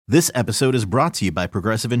This episode is brought to you by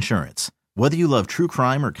Progressive Insurance. Whether you love true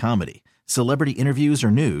crime or comedy, celebrity interviews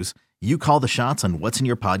or news, you call the shots on what's in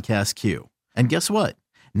your podcast queue. And guess what?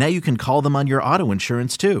 Now you can call them on your auto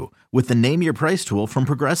insurance too with the Name Your Price tool from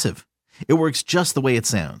Progressive. It works just the way it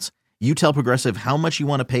sounds. You tell Progressive how much you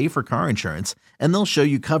want to pay for car insurance, and they'll show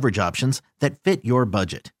you coverage options that fit your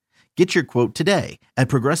budget. Get your quote today at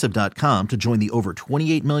Progressive.com to join the over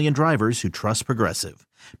 28 million drivers who trust Progressive.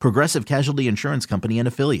 Progressive Casualty Insurance Company and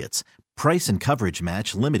Affiliates. Price and coverage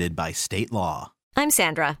match limited by state law. I'm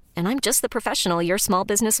Sandra, and I'm just the professional your small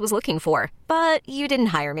business was looking for. But you didn't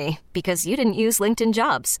hire me because you didn't use LinkedIn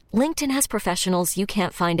Jobs. LinkedIn has professionals you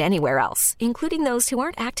can't find anywhere else, including those who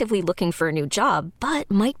aren't actively looking for a new job, but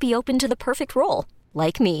might be open to the perfect role,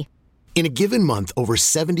 like me. In a given month, over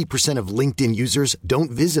 70% of LinkedIn users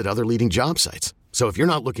don't visit other leading job sites. So if you're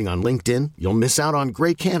not looking on LinkedIn, you'll miss out on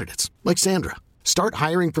great candidates like Sandra. Start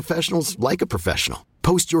hiring professionals like a professional.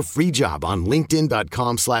 Post your free job on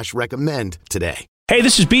linkedin.com/recommend today. Hey,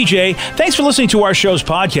 this is BJ. Thanks for listening to our show's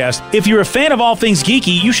podcast. If you're a fan of all things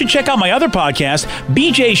geeky, you should check out my other podcast,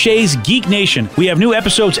 BJ Shea's Geek Nation. We have new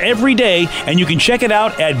episodes every day, and you can check it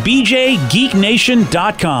out at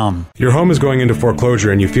bjgeeknation.com. Your home is going into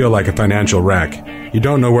foreclosure and you feel like a financial wreck. You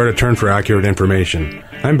don't know where to turn for accurate information.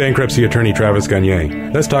 I'm bankruptcy attorney Travis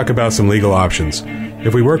Gagne. Let's talk about some legal options.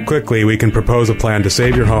 If we work quickly, we can propose a plan to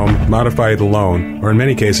save your home, modify the loan, or in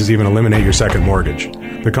many cases even eliminate your second mortgage.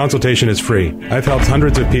 The consultation is free. I've helped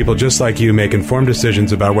hundreds of people just like you make informed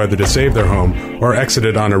decisions about whether to save their home or exit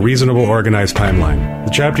it on a reasonable, organized timeline.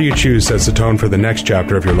 The chapter you choose sets the tone for the next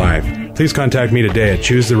chapter of your life. Please contact me today at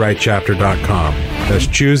choosetherightchapter.com. That's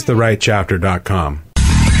choosetherightchapter.com.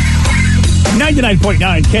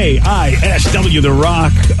 99.9 KISW, the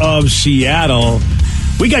Rock of Seattle.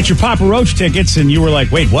 We got your Papa Roach tickets, and you were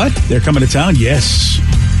like, wait, what? They're coming to town? Yes.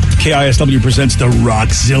 KISW presents the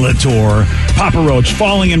Rockzilla Tour. Papa Roach,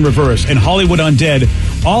 Falling in Reverse, and Hollywood Undead,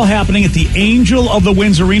 all happening at the Angel of the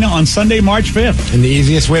Winds Arena on Sunday, March 5th. And the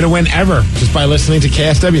easiest way to win ever, just by listening to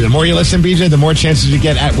KSW. The more you listen, BJ, the more chances you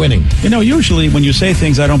get at winning. You know, usually when you say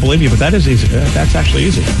things, I don't believe you, but that is easy. That's actually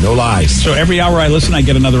easy. No lies. So every hour I listen, I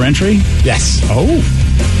get another entry? Yes. Oh.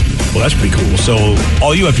 Well, that's pretty cool. So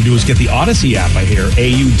all you have to do is get the Odyssey app, I hear,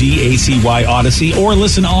 AUDACY Odyssey, or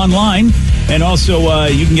listen online. And also,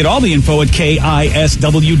 you can get all the info at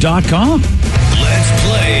KISW.com. Let's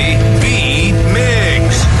play B-Migs.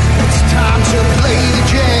 It's time to play the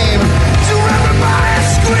game. So everybody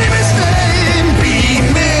scream his name.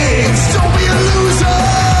 B-Migs, don't be a loser.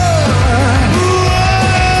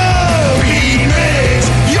 Whoa, B-Migs,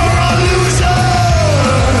 you're a loser.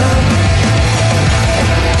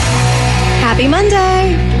 Happy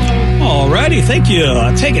Monday. Alrighty, thank you.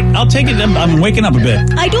 I'll take it. I'm waking up a bit.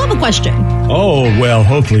 I do have a question. Oh, well,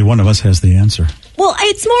 hopefully one of us has the answer. Well,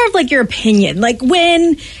 it's more of like your opinion. Like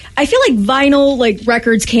when I feel like vinyl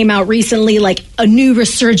records came out recently, like a new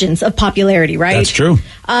resurgence of popularity, right? That's true.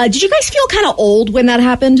 Did you guys feel kind of old when that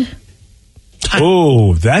happened?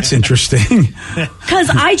 Oh, that's interesting. Because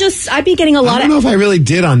I'd be getting a lot I don't know if I really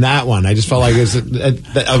did on that one. I just felt like it was,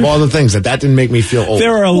 of all the things, that didn't make me feel old.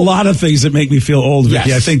 There are a lot of things that make me feel old, Vicky.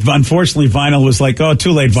 Yes. I think, unfortunately, vinyl was like, oh,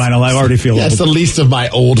 too late, vinyl. I already feel old. That's the least of my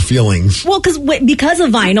old feelings. Well, because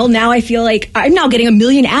of vinyl, now I feel like I'm now getting a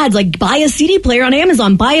million ads. Like, buy a CD player on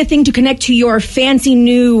Amazon. Buy a thing to connect to your fancy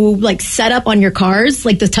new, setup on your cars,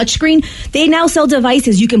 like the touchscreen. They now sell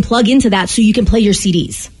devices you can plug into that so you can play your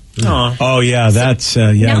CDs. Oh, yeah, that's,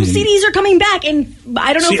 yeah. Now CDs are coming back, and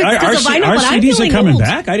I don't know if it's because of vinyl, but I'm CDs feeling are coming old.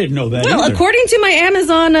 back? I didn't know that Well, either. according to my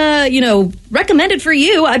Amazon, recommended for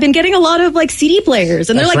you, I've been getting a lot of, CD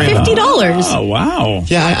players, and they're That's like right. $50. Oh, wow.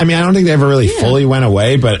 Yeah, I mean, I don't think they ever really fully went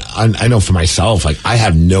away, but I know for myself, I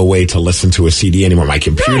have no way to listen to a CD anymore. My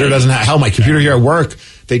computer doesn't have, hell, my computer here at work,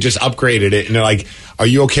 they just upgraded it, and they're like, are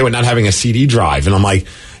you okay with not having a CD drive? And I'm like,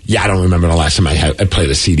 yeah, I don't remember the last time I played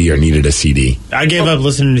a CD or needed a CD. I gave up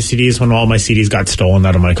listening to CDs when all my CDs got stolen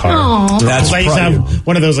out of my car. Aww. That's I used to have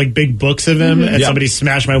one of those big books of them, and somebody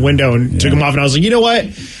smashed my window and took them off, and I was like, you know what?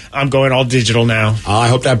 I'm going all digital now. I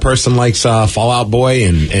hope that person likes Fall Out Boy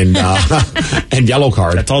and and Yellow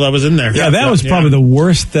Card. That's all that was in there. Yeah, that was probably the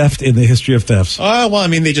worst theft in the history of thefts. Oh, well, I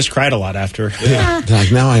mean, they just cried a lot after. Yeah.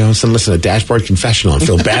 Like, now I also listen to Dashboard Confessional and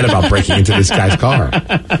feel bad about breaking into this guy's car.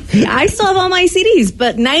 I still have all my CDs,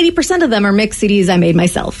 but 90% of them are mixed CDs I made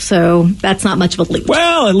myself, so that's not much of a leap.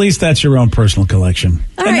 Well, at least that's your own personal collection.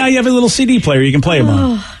 All and right. now you have a little CD player you can play them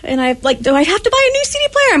on. And do I have to buy a new CD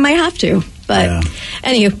player? I might have to. But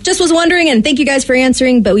anywho, just was wondering, and thank you guys for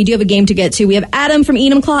answering, but we do have a game to get to. We have Adam from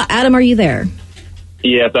Enumclaw. Adam, are you there?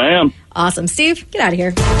 Yes, I am. Awesome. Steve, get out of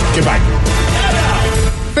here. Goodbye.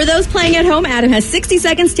 For those playing at home, Adam has 60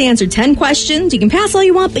 seconds to answer 10 questions. You can pass all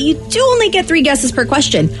you want, but you do only get 3 guesses per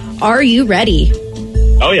question. Are you ready?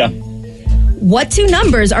 Oh, yeah. What 2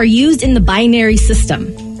 numbers are used in the binary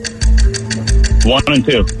system? 1 and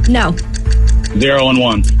 2. No. 0 and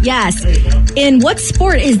 1. Yes. In what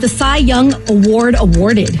sport is the Cy Young Award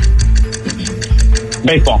awarded?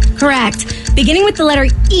 Baseball. Correct. Beginning with the letter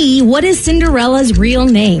E, what is Cinderella's real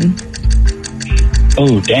name?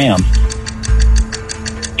 Oh, damn.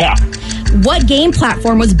 Yeah. What game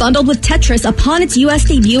platform was bundled with Tetris upon its U.S.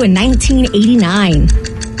 debut in 1989?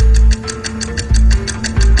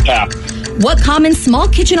 Yeah. What common small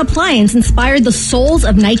kitchen appliance inspired the soles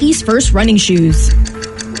of Nike's first running shoes?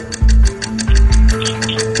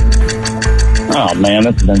 Oh, man,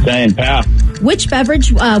 this is insane. Pass. Which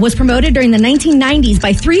beverage was promoted during the 1990s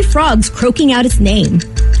by 3 frogs croaking out its name?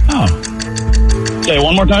 Oh. Say it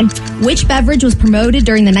one more time. Which beverage was promoted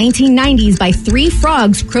during the 1990s by 3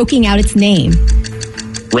 frogs croaking out its name?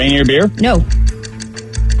 Rainier beer? No.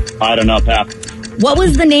 I don't know. Pass. What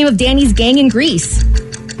was the name of Danny's gang in Greece?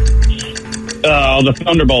 The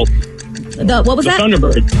Thunderbolt. What was the that?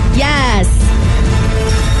 Thunderbird. Yes.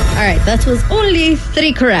 All right, that was only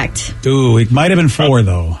 3 correct. Ooh, it might have been 4,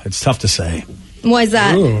 though. It's tough to say. Why is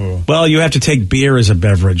that? Ooh. Well, you have to take beer as a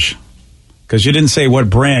beverage. Because you didn't say what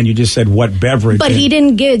brand, you just said what beverage. But he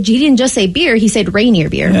didn't just say beer, he said Rainier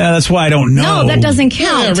beer. Yeah, that's why I don't know. No, that doesn't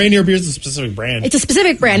count. Yeah, Rainier beer is a specific brand. It's a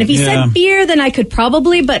specific brand. If he said beer, then I could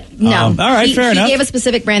probably, but no. All right, fair enough. He gave a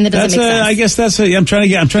specific brand that doesn't make sense. I guess that's I'm trying to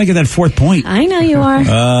get that 4th point. I know you are.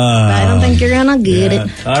 But I don't think you're gonna get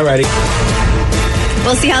it. All righty.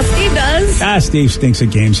 We'll see how Steve does. Steve stinks at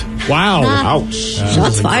games. Wow. Ouch.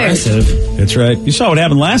 Shots fired. That's right. You saw what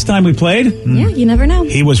happened last time we played. Yeah, you never know.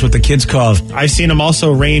 He was what the kids call. I've seen him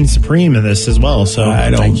also reign supreme in this as well. So I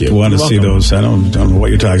don't want to see those. I don't know what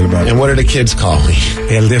you're talking about. And what do the kids call me?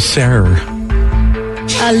 El Desert.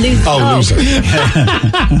 Loose. Oh, loser.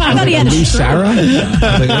 I thought he had a loose stroke.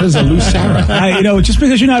 Sarah? What is a loose Sarah? Just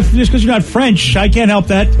because you're not French, I can't help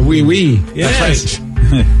that. Oui. Yes. That's right.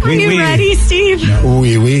 Are you ready, Steve?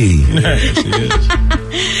 Oui. Yes, he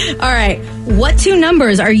is. All right. What 2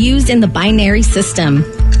 numbers are used in the binary system?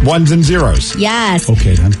 1s and 0s. Yes.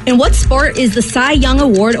 Okay, then. In what sport is the Cy Young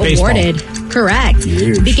Award Baseball. awarded? Correct.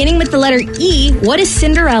 Huge. Beginning with the letter E, what is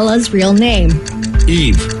Cinderella's real name?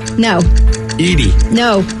 Eve. No. Edie.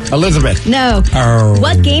 No. Elizabeth. No. Oh.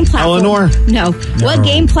 What game platform? Eleanor. No. What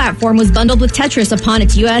game platform was bundled with Tetris upon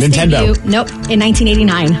its U.S. Nintendo. debut? Nope. In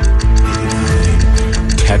 1989.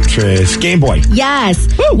 Tetris. Game Boy. Yes.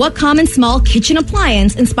 Woo. What common small kitchen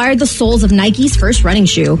appliance inspired the soles of Nike's first running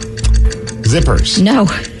shoe? Zippers. No.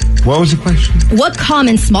 What was the question? What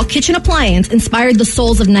common small kitchen appliance inspired the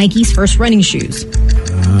soles of Nike's first running shoes?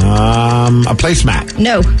 A placemat.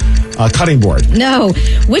 No. A cutting board. No.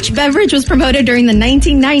 Which beverage was promoted during the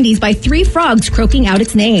 1990s by 3 frogs croaking out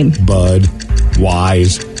its name? Bud.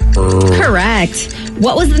 Wise. Correct.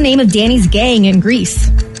 What was the name of Danny's gang in Greece?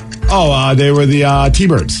 Oh, they were the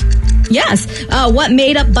T-Birds. Yes. What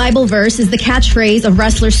made-up Bible verse is the catchphrase of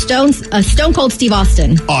wrestler Stone Cold Steve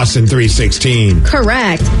Austin? Austin 3:16.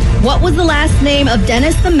 Correct. What was the last name of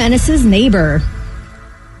Dennis the Menace's neighbor?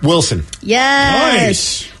 Wilson. Yes.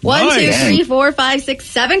 Nice. 1, Nice. 2, 3, 4, 5, 6,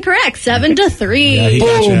 7. Correct. 7-3. Yeah, he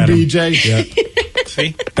got you, Boom, Adam. BJ. Yeah.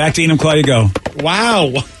 See? Back to Enum Claudia, go.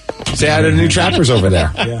 Wow. Say hi to the new trappers over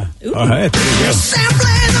there. Yeah. All right. There you go.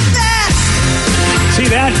 See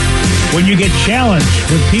that? When you get challenged,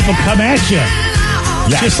 when people come at you.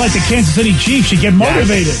 Yes. Just like the Kansas City Chiefs, you get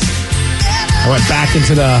motivated. I went back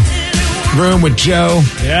into the room with Joe.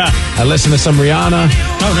 Yeah. I listened to some Rihanna.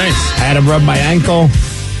 Oh, nice. I had him rub my ankle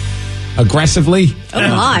aggressively. Oh,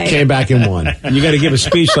 my. Came back and won. And you got to give a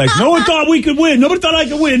speech like, no one thought we could win. Nobody thought I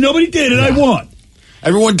could win. Nobody did, and I won.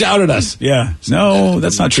 Everyone doubted us. Yeah. No,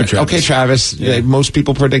 that's not true, Travis. Okay, Travis. Most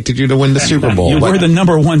people predicted you to win the Super Bowl. You were the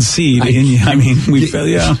number 1 seed. Yeah. I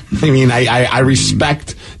mean, I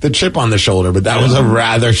respect the chip on the shoulder, but that was a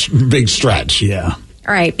rather big stretch. Yeah.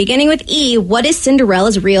 All right. Beginning with E, what is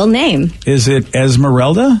Cinderella's real name? Is it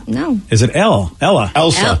Esmeralda? No. Is it Ella?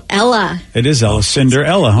 Elsa. Ella. It is Ella.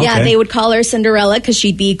 Cinderella. Okay. Yeah, they would call her Cinderella because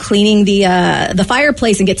she'd be cleaning the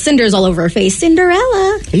fireplace and get cinders all over her face.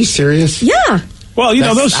 Cinderella. Are you serious? Yeah. Well,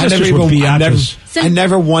 those I sisters never would be even- I never- actors. I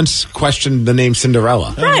never once questioned the name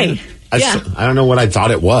Cinderella. Right. I don't know what I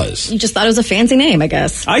thought it was. You just thought it was a fancy name, I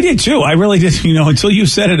guess. I did too. I really did. Until you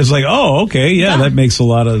said it, it's like, oh, okay, yeah, that makes a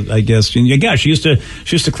lot of. I guess. Yeah, she used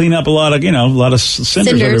to clean up a lot of, a lot of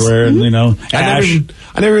cinders everywhere, and ash.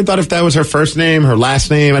 I never even thought if that was her first name, her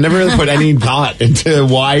last name. I never really put any thought into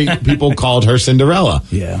why people called her Cinderella.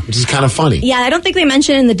 Yeah, which is kind of funny. Yeah, I don't think they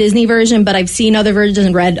mention it in the Disney version, but I've seen other versions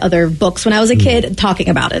and read other books when I was a kid talking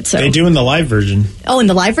about it. So they do in the live version. Oh, in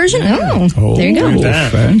the live version? Oh, there you go.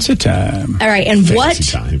 Fancy time. All right, and what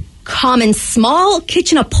common small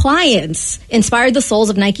kitchen appliance inspired the soles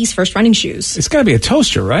of Nike's first running shoes? It's got to be a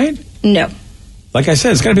toaster, right? No. Like I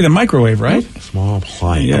said, it's got to be the microwave, right? Small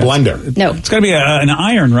appliance. A blender. No. It's got to be an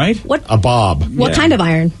iron, right? What? A bob. What kind of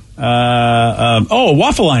iron? A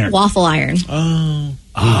waffle iron. Waffle iron. Oh.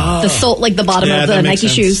 The sole, like the bottom of the Nike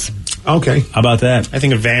shoes. Okay. How about that? I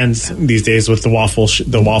think of Vans these days with the waffle shoes.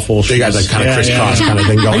 They got that kind of crisscross kind of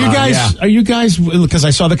thing going on. Are you guys, because I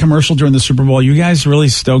saw the commercial during the Super Bowl, you guys really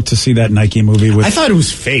stoked to see that Nike movie? I thought it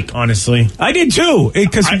was fake, honestly. I did too,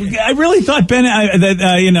 because I really thought not Ben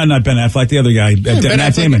Affleck, the other guy,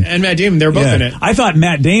 Matt Damon. And Matt Damon, they're both in it. I thought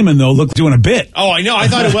Matt Damon, though, looked doing a bit. Oh, I know. I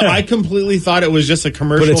thought I completely thought it was just a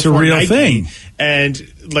commercial. But it's a real Nike, thing. And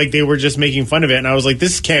they were just making fun of it. And I was like,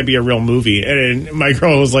 this can't be a real movie. And my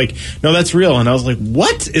girl was like, no, that's real. And I was like,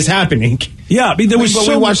 what is happening? Yeah, I mean,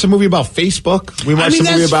 we watched a movie about Facebook. We watched a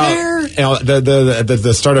movie about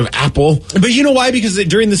the start of Apple. But you know why? Because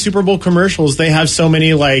during the Super Bowl commercials, they have so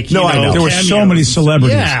many I know. There were so many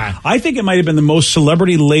celebrities. Yeah. I think it might have been the most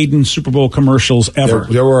celebrity-laden Super Bowl commercials ever.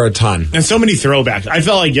 There were a ton. And so many throwbacks. I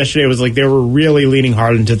felt like yesterday was like they were really leaning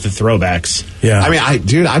hard into the throwbacks. Yeah. I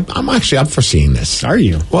mean, I'm actually up for seeing this. Are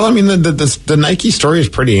you? Well, I mean, the Nike story is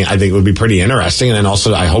pretty, I think it would be pretty interesting. And then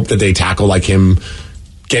also, I hope that they tackle like him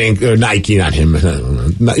getting, Nike, not him,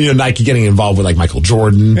 Nike getting involved with like Michael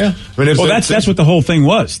Jordan. Yeah. I mean, that's what the whole thing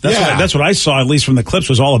was. That's what I saw, at least from the clips,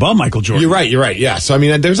 was all about Michael Jordan. You're right. Yeah. So, I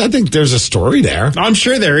mean, I think there's a story there. I'm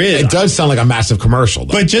sure there is. It does sound like a massive commercial,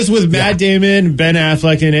 though. But just with Matt Damon, Ben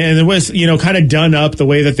Affleck, and it was, kind of done up the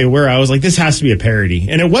way that they were, I was like, this has to be a parody.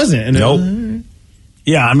 And it wasn't. And nope.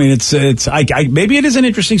 Yeah, I mean, maybe it is an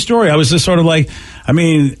interesting story. I was just sort of like,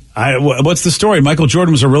 what's the story? Michael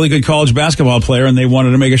Jordan was a really good college basketball player, and they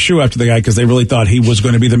wanted to make a shoe after the guy because they really thought he was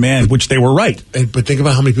going to be the man, which they were right. But think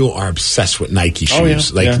about how many people are obsessed with Nike shoes.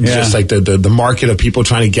 Oh, yeah. Just like the market of people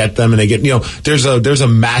trying to get them, and they get, there's a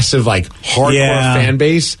massive like hardcore fan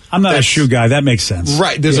base. I'm not a shoe guy. That makes sense.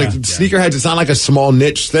 Right. There's sneakerheads. It's not like a small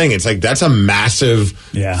niche thing. It's like that's a massive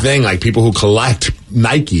thing. Like people who collect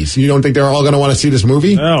Nikes. You don't think they're all going to want to see this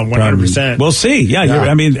movie? Oh, 100%. We'll see. Yeah.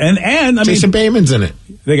 I mean, Jason Bateman's in it.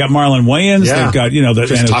 They got Marlon Wayans. Yeah. They've got,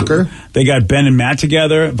 Chris Tucker. They got Ben and Matt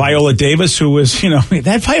together. Viola Davis, who was,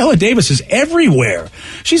 that Viola Davis is everywhere.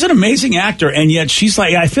 She's an amazing actor, and yet she's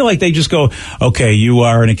like, I feel like they just go, okay, you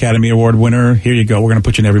are an Academy Award winner. Here you go. We're going to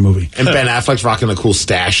put you in every movie. And Ben Affleck's rocking a cool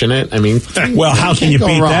stash in it. I mean, well, how can you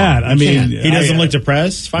beat that? I mean, he doesn't look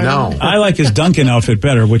depressed. Finally. No. I like his Duncan outfit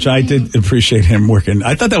better, which I did appreciate him working.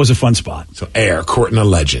 I thought that was a fun spot. So courting a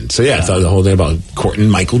legend. So it's the whole thing about courting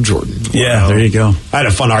Michael Jordan. Yeah, there you go. I had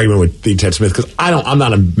a fun argument with Ted Smith because I'm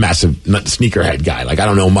not a massive sneakerhead guy. Like I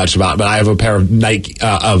don't know much about, but I have a pair of Nike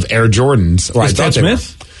of Air Jordans. Is Ted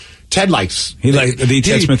Smith? Ted likes.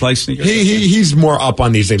 Ted Smith likes sneakers. He's more up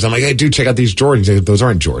on these things. I'm like, hey, dude, check out these Jordans. Like, those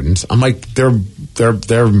aren't Jordans. I'm like,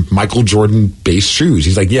 they're Michael Jordan based shoes.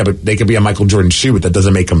 He's like, yeah, but they could be a Michael Jordan shoe, but that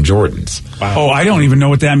doesn't make them Jordans. Wow. Oh, I don't even know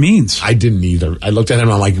what that means. I didn't either. I looked at him.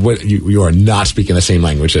 I'm like, what? You are not speaking the same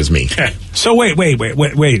language as me. So wait.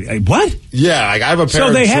 What? Yeah, like I have a pair.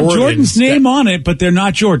 So they have Jordan's name on it, but they're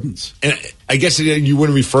not Jordans. And I guess you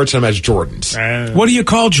wouldn't refer to them as Jordans. What do you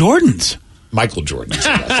call Jordans? Michael Jordan.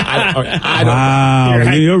 I don't wow,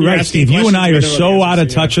 know. You're right, Steve. You and I are so out of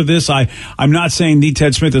touch of this. I'm not saying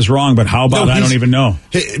Ted Smith is wrong, but how about I don't even know.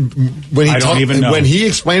 When he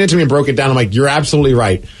explained it to me and broke it down, I'm like, you're absolutely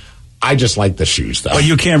right. I just like the shoes, though. But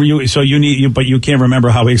you can't. But you can't remember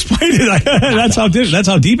how he explained it. That's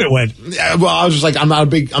how deep it went. Yeah, well, I was just like, I'm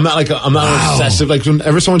not obsessive. Like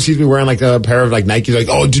whenever someone sees me wearing like a pair of like Nikes, like,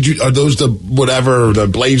 oh, are those the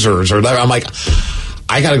Blazers or whatever? I'm like,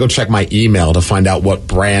 I got to go check my email to find out what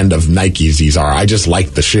brand of Nikes these are. I just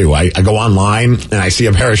like the shoe. I go online and I see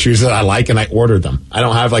a pair of shoes that I like and I order them. I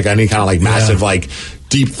don't have like any kind of like massive like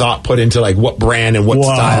deep thought put into like what brand and what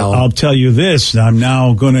style. I'll tell you this. I'm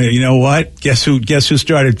now going to, you know what? Guess who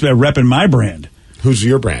started repping my brand? Who's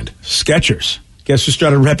your brand? Skechers. Guess who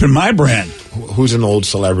started repping my brand? Who's an old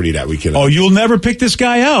celebrity that we can? Oh, you'll never pick this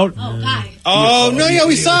guy out. Oh, guy. Oh, no, yeah,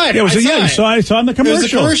 we saw it. Yeah, I saw in the commercial. It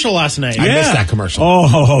was a commercial last night. I missed that commercial.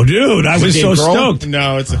 Oh, dude, I was so stoked.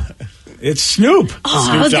 No, it's... It's Snoop. Oh,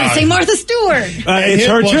 I was going to say Martha Stewart. It's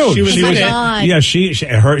her too. She was in it. Yeah, she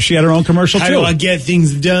had her own commercial How too. do I get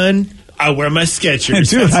things done? I wear my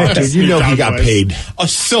Skechers. Dude, you know he got paid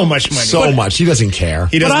so much money. So much. He doesn't care.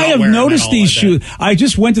 He does But I not have wear them noticed at all these like shoes. that. I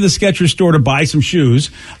just went to the Skechers store to buy some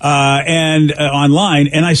shoes and online,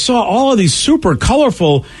 and I saw all of these super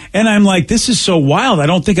colorful, and I'm like, this is so wild. I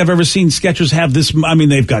don't think I've ever seen Skechers have this. I mean,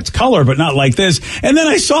 they've got color, but not like this. And then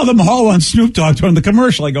I saw them all on Snoop Dogg during the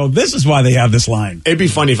commercial. I go, this is why they have this line. It'd be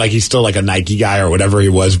funny if like he's still like a Nike guy or whatever he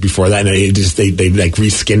was before that, and they like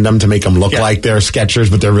reskinned them to make them look like they're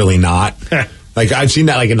Skechers, but they're really not. Like I've seen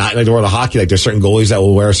that like in the world of hockey, like there's certain goalies that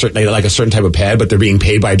will wear a certain type of pad, but they're being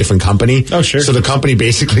paid by a different company. Oh, sure. So the company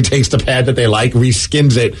basically takes the pad that they like,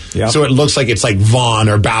 reskins it, so it looks like it's like Vaughn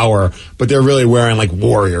or Bauer, but they're really wearing like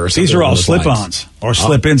Warrior or something. These are all slip-ons or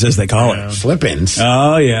slip-ins as they call it. Slip-ins.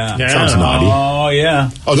 Oh yeah. Sounds naughty. Oh yeah.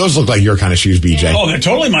 Oh, those look like your kind of shoes, BJ. Oh, they're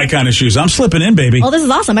totally my kind of shoes. I'm slipping in, baby. Oh, this is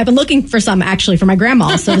awesome. I've been looking for some actually for my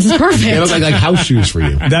grandma, so this is perfect. They look like house shoes for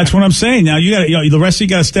you. That's what I'm saying. Now you got the rest of you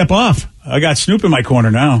got to step off. I got Snoop in my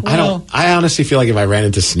corner now. I honestly feel like if I ran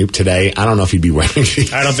into Snoop today, I don't know if he'd be wearing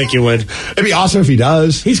these. I don't think you would. It'd be awesome if he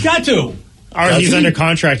does. He's got to. Or he's under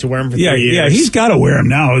contract to wear them for 3 years. Yeah, he's got to wear them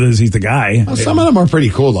now. He's the guy. Well, some of them are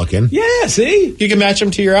pretty cool looking. Yeah, see? You can match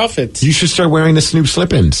them to your outfits. You should start wearing the Snoop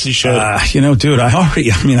slip-ins. You should. Dude, I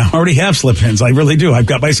already have slip-ins. I really do. I've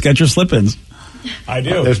got my Skechers slip-ins. I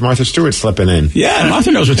do. There's Martha Stewart slipping in. Yeah,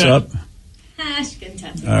 Martha knows what's up. She can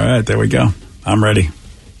test. All right, there we go. I'm ready.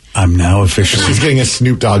 I'm now officially. She's getting a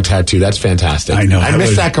Snoop Dogg tattoo. That's fantastic. I know. I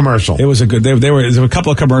missed that commercial. It was a good. There were a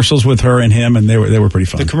couple of commercials with her and him, and they were pretty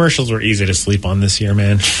fun. The commercials were easy to sleep on this year,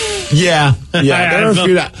 man. Yeah. There were a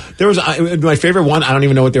few. There was my favorite one. I don't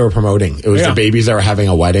even know what they were promoting. It was the babies that were having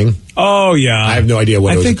a wedding. Oh yeah. I have no idea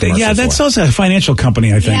what it was. I think that's also a financial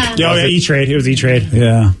company. I think. Yeah, E-Trade. It was E-Trade.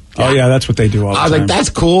 Yeah. Oh yeah, that's what they do all the time. I was like, that's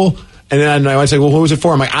cool. And then I was like, well, who was it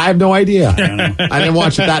for? I'm like, I have no idea. I didn't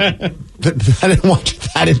watch that. I didn't watch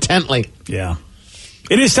that intently. Yeah.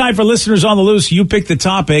 It is time for Listeners on the Loose. You pick the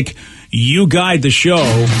topic. You guide the show.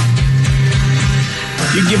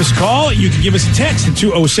 You can give us a call. You can give us a text at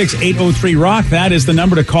 206-803-ROCK. That is the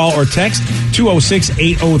number to call or text,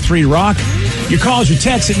 206-803-ROCK. Your calls or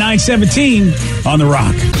texts at 917 on The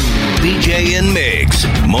Rock. BJ and Migs,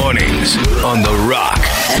 mornings on The Rock,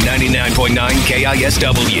 99.9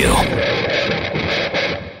 KISW.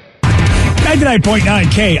 99.9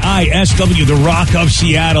 KISW, The Rock of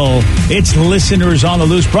Seattle. It's Listeners on the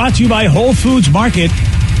Loose, brought to you by Whole Foods Market.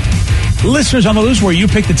 Listeners on the Loose, where you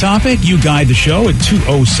pick the topic, you guide the show at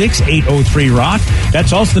 206-803-ROCK.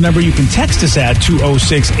 That's also the number you can text us at,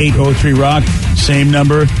 206-803-ROCK. Same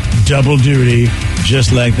number, double duty,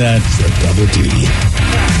 just like that. Double duty.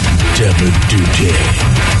 Double duty.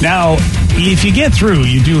 Now, if you get through,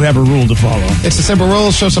 you do have a rule to follow. It's a simple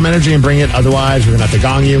rule. Show some energy and bring it. Otherwise, we're going to have to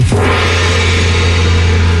gong you.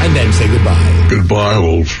 And then say goodbye. Goodbye,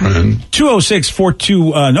 old friend.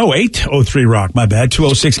 803-ROCK, my bad.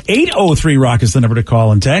 206-803-ROCK is the number to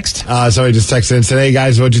call and text. So I just texted and said, hey,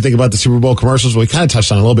 guys, what'd you think about the Super Bowl commercials? Well, we kind of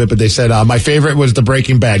touched on it a little bit, but they said my favorite was the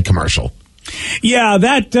Breaking Bad commercial. Yeah,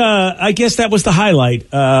 that I guess that was the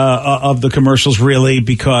highlight of the commercials, really,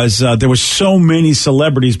 because there were so many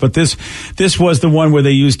celebrities. But this was the one where they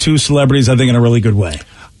used two celebrities, I think, in a really good way.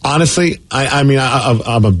 Honestly, I'm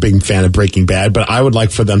a big fan of Breaking Bad, but I would like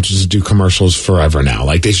for them to just do commercials forever now.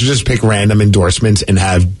 Like, they should just pick random endorsements and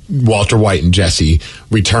have Walter White and Jesse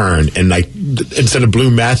return. And, like, instead of blue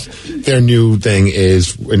meth, their new thing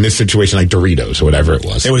is, in this situation, like Doritos or whatever it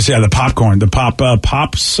was. It was, the popcorn, the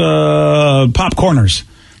popcorners.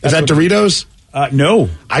 Is that Doritos? No.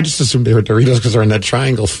 I just assumed they were Doritos because they're in that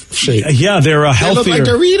triangle shape. Yeah, they're a healthier. They look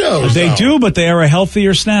like Doritos. They do, but they are a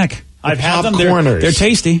healthier snack. I've had them. They're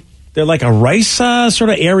tasty. They're like a rice, sort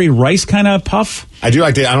of airy rice kind of puff. I do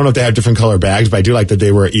like I don't know if they have different color bags, but I do like that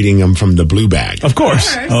they were eating them from the blue bag. Of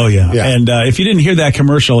course. Oh, yeah. And if you didn't hear that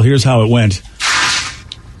commercial, here's how it went.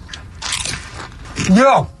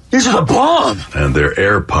 Yo, these are the bomb. And they're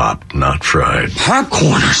air popped, not fried.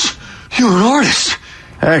 Popcorners. You're an artist.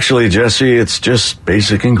 Actually, Jesse, it's just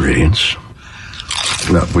basic ingredients.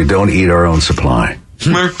 No, we don't eat our own supply.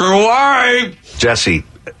 Mr. White. Jesse.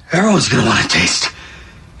 Everyone's going to want to taste.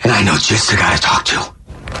 And I know just the guy to talk to.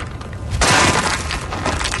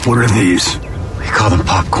 What are these? We call them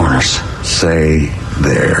popcorners. Say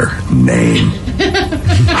their name.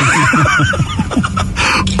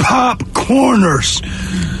 Popcorners.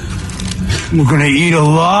 We're going to eat a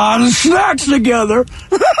lot of snacks together.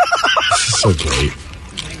 So great.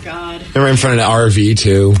 God. They're in front of the RV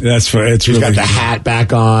too. It's He's really got the hat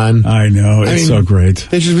back on. I know. It's so great.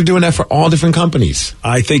 They should be doing that for all different companies.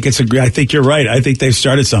 I think I think you're right. I think they've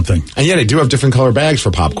started something. And yeah, they do have different color bags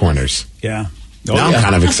for popcorners. Yeah. Now I'm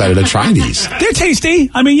kind of excited to try these. They're tasty.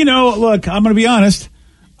 I mean, look, I'm going to be honest.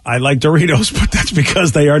 I like Doritos, but that's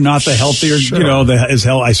because they are not the healthier,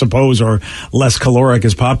 I suppose, or less caloric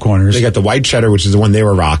as popcorners. They got the white cheddar, which is the one they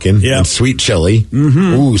were rocking. Yeah. And sweet chili.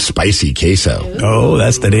 Mm-hmm. Ooh, spicy queso. Oh,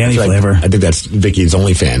 that's the Danny flavor. I think that's Vicky's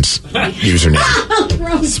OnlyFans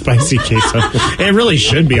username. Spicy queso. It really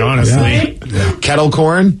should be, honestly. Yeah. Kettle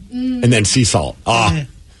corn and then sea salt.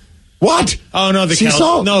 What? Oh, no, the sea kettle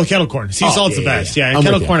salt? No, kettle corn. Sea salt's the best. Yeah, and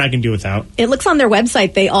kettle corn I can do without. It looks on their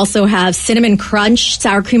website. They also have cinnamon crunch,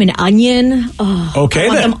 sour cream and onion. Oh, okay, I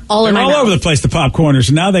want them all in they're my all mouth. over the place. The popcorners.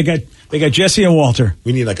 And now they got Jesse and Walter.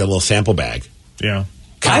 We need like a little sample bag. Yeah.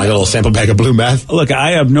 Kind of like a little sample bag of blue meth. Look,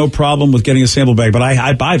 I have no problem with getting a sample bag, but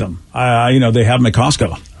I buy them. They have them at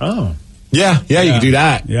Costco. Oh. Yeah, you can do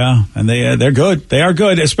that. Yeah, and they're good. They are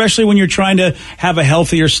good, especially when you're trying to have a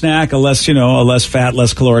healthier snack, a less fat,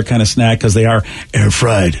 less caloric kind of snack, because they are air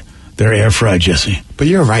fried. They're air fried, Jesse. But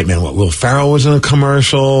you're right, man. What, Will Ferrell was in a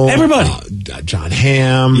commercial. Everybody. John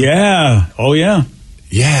Hamm. Yeah. Oh, yeah.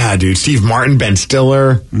 Yeah, dude. Steve Martin, Ben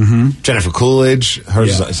Stiller, Jennifer Coolidge.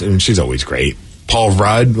 She's always great. Paul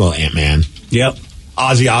Rudd, Ant-Man. Yep.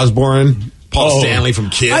 Ozzy Osbourne. Paul Stanley from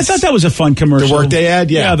Kiss. I thought that was a fun commercial. The Workday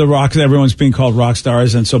ad, yeah. The rock. Everyone's being called rock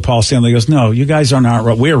stars, and so Paul Stanley goes, "No, you guys are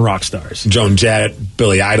not. We're rock stars." Joan Jett,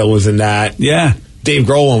 Billy Idol was in that. Yeah. Dave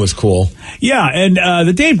Grohl one was cool. Yeah, and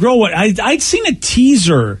the Dave Grohl one, I'd seen a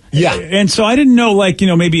teaser. Yeah. And so I didn't know,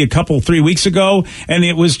 maybe 3 weeks ago, and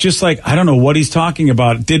it was just I don't know what he's talking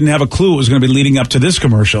about. Didn't have a clue it was going to be leading up to this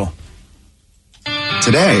commercial.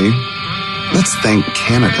 Today, let's thank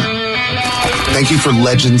Canada. Thank you for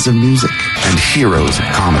legends of music and heroes of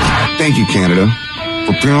comedy. Thank you, Canada,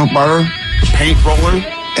 for peanut butter, paint roller,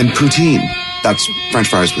 and poutine. That's French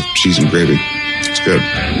fries with cheese and gravy. It's good.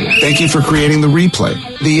 Thank you for creating the replay,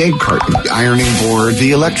 the egg carton, the ironing board,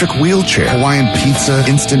 the electric wheelchair, Hawaiian pizza,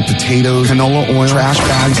 instant potatoes, canola oil, trash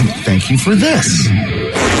bags, and thank you for this.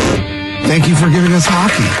 Thank you for giving us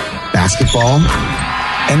hockey, basketball,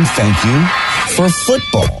 and thank you for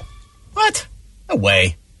football. What? No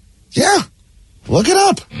way. Yeah. Look it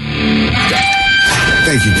up.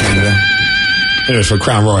 Thank you, Canada. It was for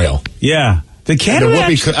Crown Royal. Yeah. The Canada.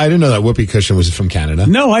 I didn't know that whoopee cushion was from Canada.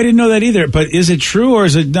 No, I didn't know that either. But is it true or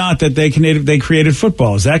is it not that they created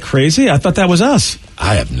football? Is that crazy? I thought that was us.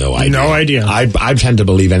 I have no idea. No idea. I tend to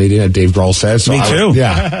believe anything that Dave Grohl says. So Me too.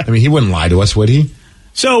 Yeah. I mean, he wouldn't lie to us, would he?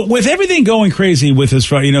 So with everything going crazy with as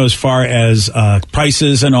far as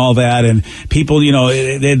prices and all that, and people,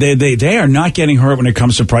 they are not getting hurt when it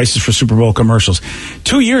comes to prices for Super Bowl commercials.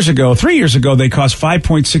 3 years ago, they cost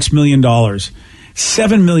 $5.6 million.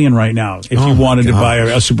 $7 million right now if you wanted to buy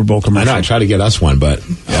a Super Bowl commercial. I know, I tried to get us one, but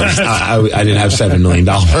I didn't have $7 million.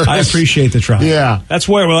 I appreciate the try. Yeah. That's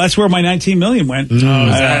where my $19 million went.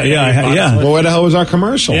 Yeah. Well, where the hell was our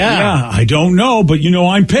commercial? Yeah. I don't know, but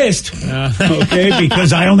I'm pissed. Okay,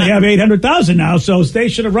 because I only have 800,000 now, so they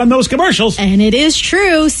should have run those commercials. And it is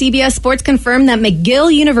true. CBS Sports confirmed that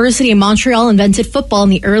McGill University in Montreal invented football in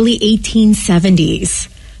the early 1870s.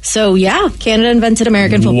 So, yeah, Canada invented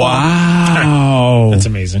American football. Wow. That's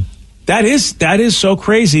amazing. That is so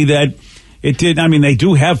crazy that it did. I mean, they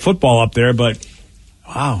do have football up there, but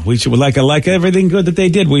wow, we should like everything good that they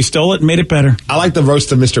did. We stole it and made it better. I like the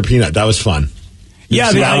roast of Mr. Peanut. That was fun.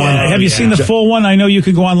 Have you seen the full one? I know you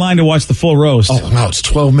can go online to watch the full roast. Oh, wow, it's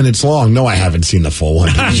 12 minutes long. No, I haven't seen the full one,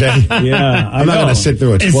 DJ. Yeah, I'm not going to sit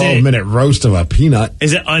through a 12-minute roast of a peanut.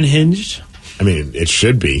 Is it unhinged? I mean, it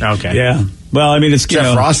should be. Okay. Yeah. Well, I mean, it's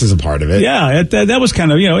Jeff Ross is a part of it. Yeah, that was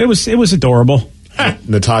kind of it was adorable.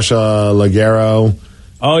 Natasha Leggero.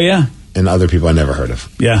 Oh yeah, and other people I never heard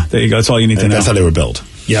of. Yeah, there you go. That's all you need to know. That's how they were billed.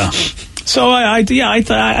 Yeah. So I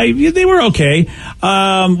thought they were okay.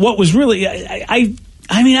 What was really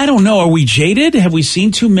I mean, I don't know. Are we jaded? Have we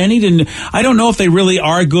seen too many? I don't know if they really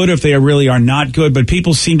are good, if they really are not good, but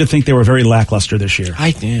people seem to think they were very lackluster this year.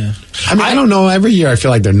 I mean, I don't know. Every year I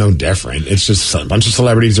feel like they're no different. It's just a bunch of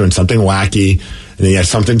celebrities doing something wacky, and then you have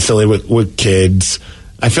something silly with kids.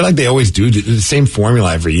 I feel like they always do the same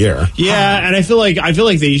formula every year. Yeah, and I feel like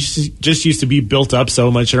they just used to be built up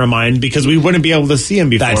so much in our mind because we wouldn't be able to see them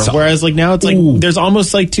before. Whereas now it's there's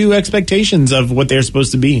almost two expectations of what they're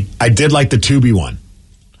supposed to be. I did like the Tubi one.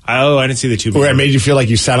 Oh, I didn't see the Tubi. Where it made you feel like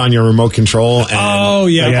you sat on your remote control. And all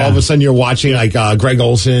of a sudden you're watching Greg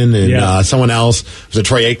Olson and someone else. Was it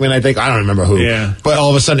Troy Aikman, I think? I don't remember who. Yeah. But all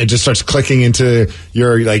of a sudden it just starts clicking into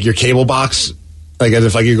your cable box,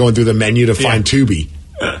 as if you're going through the menu to find Tubi.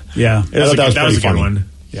 Yeah, that was a good one.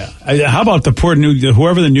 Yeah. How about the poor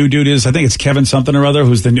whoever the new dude is? I think it's Kevin something or other,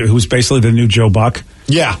 who's basically the new Joe Buck.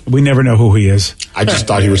 Yeah. We never know who he is. I just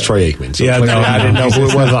thought he was Troy Aikman. So yeah, I didn't know who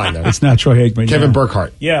it was either. It's not Troy Aikman. Kevin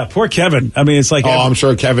Burkhardt. Yeah, poor Kevin. I mean, it's like... I'm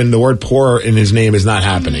sure Kevin, the word poor in his name is not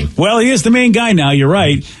happening. Well, he is the main guy now, you're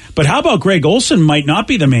right. But how about Greg Olson might not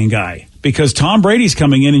be the main guy? Because Tom Brady's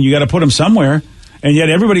coming in and you got to put him somewhere. And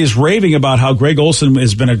yet everybody is raving about how Greg Olson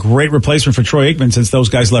has been a great replacement for Troy Aikman since those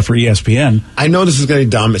guys left for ESPN. I know this is going to be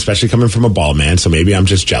dumb, especially coming from a bald man, so maybe I'm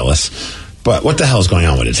just jealous. But what the hell is going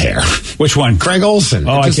on with his hair? Which one? Greg Olson.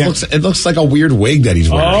 Oh, it looks like a weird wig that he's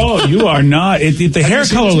wearing. Oh, you are not. The hair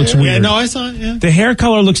color looks weird. Yeah, no, I saw it, yeah. The hair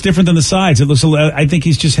color looks different than the sides. It looks. I think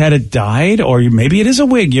he's just had it dyed, or maybe it is a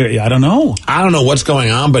wig. I don't know. I don't know what's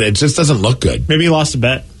going on, but it just doesn't look good. Maybe he lost a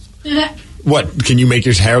bet. What, can you make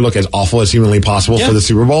your hair look as awful as humanly possible for the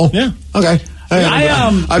Super Bowl? Yeah. Okay.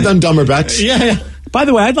 I've done dumber bets. Yeah. By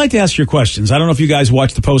the way, I'd like to ask your questions. I don't know if you guys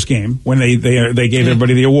watched the post game when they gave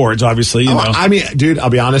everybody the awards. Obviously, you know. I mean, dude, I'll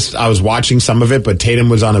be honest. I was watching some of it, but Tatum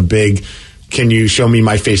was on a big. Can you show me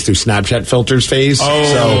my face through Snapchat filters phase?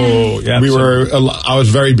 Oh, so I was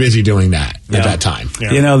very busy doing that at that time.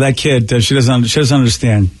 Yeah. You know, that kid, she doesn't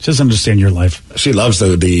understand. She doesn't understand your life. She loves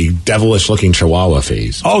the devilish looking Chihuahua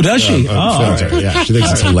phase. Oh, does she? Filter. Right. Yeah, she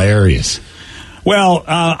thinks it's hilarious. Well,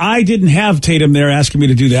 I didn't have Tatum there asking me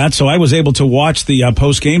to do that, so I was able to watch the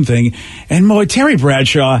post-game thing. And boy, Terry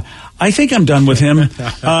Bradshaw, I think I'm done with him.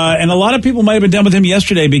 And a lot of people might have been done with him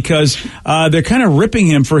yesterday because they're kind of ripping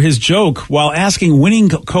him for his joke while asking winning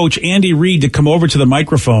coach Andy Reid to come over to the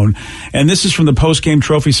microphone. And this is from the post-game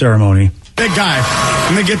trophy ceremony. Big guy.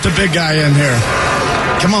 Let me get the big guy in here.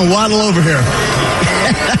 Come on, waddle over here.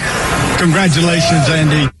 Congratulations,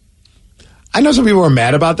 Andy. I know some people are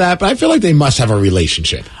mad about that, but I feel like they must have a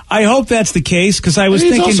relationship. I hope that's the case because I was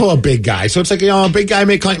thinking he's also a big guy, so it's like a big guy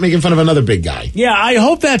making fun of another big guy. Yeah, I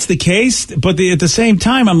hope that's the case, but at the same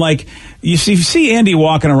time, I'm like, you see Andy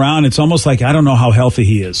walking around, it's almost like I don't know how healthy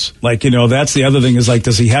he is. Like, that's the other thing is like,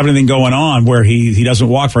 does he have anything going on where he doesn't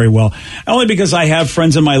walk very well? Only because I have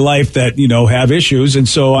friends in my life that have issues, and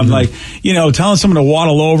so I'm like, telling someone to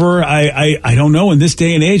waddle over. I don't know in this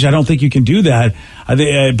day and age. I don't think you can do that. But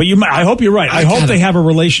I hope you're right. I hope they have a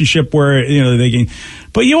relationship where they can.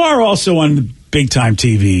 But you are also on big time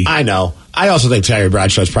TV. I know. I also think Terry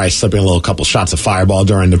Bradshaw's probably slipping a couple shots of Fireball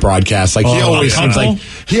during the broadcast. Like he always seems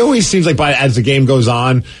like as the game goes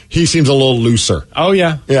on, he seems a little looser. Oh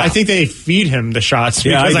yeah. I think they feed him the shots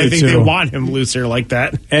because I think they want him looser like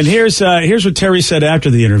that. And here's what Terry said after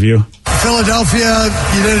the interview. Philadelphia,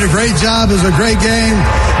 you did a great job. It was a great game.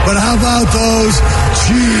 But how about those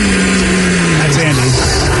cheese? That's Andy.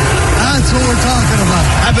 That's what we're talking about.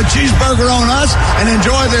 Have a cheeseburger on us and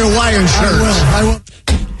enjoy their Hawaiian shirts. I will.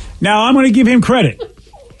 Now, I'm going to give him credit.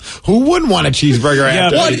 Who wouldn't want a cheeseburger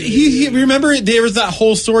after? What? He remember there was that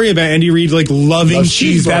whole story about Andy Reid loving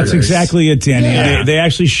cheeseburgers. That's exactly it, Danny. Yeah. They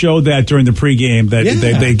actually showed that during the pregame that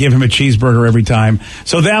they give him a cheeseburger every time.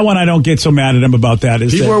 So that one I don't get so mad at him about that.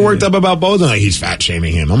 People are worked up about both. Like he's fat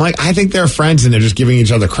shaming him. I'm like, I think they're friends and they're just giving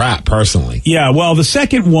each other crap personally. Yeah. Well, the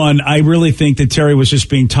second one, I really think that Terry was just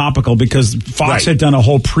being topical because Fox had done a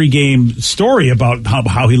whole pregame story about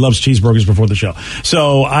how he loves cheeseburgers before the show.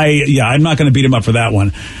 So I'm not going to beat him up for that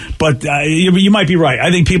one. But you might be right. I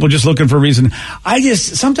think people are just looking for a reason.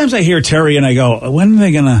 Sometimes I hear Terry and I go, when's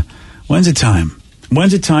it time?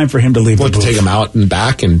 When's it time for him to leave the booth? To take him out and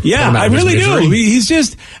back and I really do. It's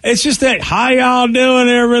just that, how y'all doing,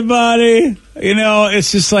 everybody?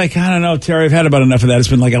 It's just like, I don't know, Terry, I've had about enough of that. It's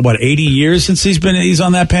been 80 years since he's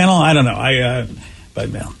on that panel? I don't know.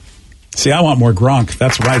 But no. See, I want more Gronk.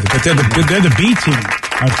 That's right. But they're the B team,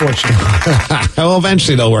 unfortunately. Well,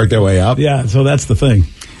 eventually they'll work their way up. Yeah, so that's the thing.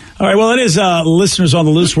 All right, well, it is Listeners on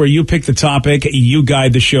the Loose where you pick the topic, you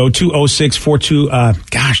guide the show,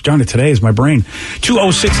 206-42, gosh darn it, today is my brain,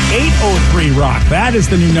 206-803-ROCK. That is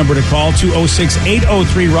the new number to call,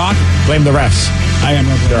 206-803-ROCK. Blame the refs. I am.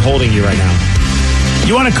 They're holding you right now.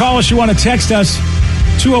 You want to call us, you want to text us,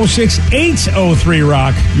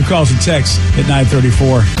 206-803-ROCK. Your calls and texts at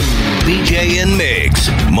 934. BJ and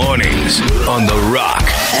Migs, mornings on The Rock,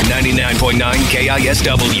 99.9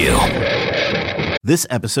 KISW. This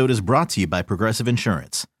episode is brought to you by Progressive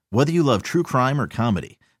Insurance. Whether you love true crime or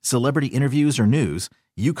comedy, celebrity interviews or news,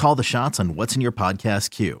 you call the shots on what's in your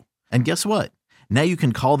podcast queue. And guess what? Now you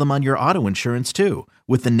can call them on your auto insurance too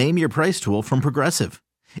with the Name Your Price tool from Progressive.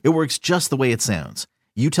 It works just the way it sounds.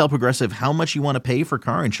 You tell Progressive how much you want to pay for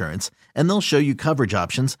car insurance, and they'll show you coverage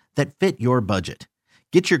options that fit your budget.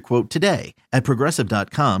 Get your quote today at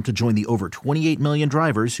Progressive.com to join the over 28 million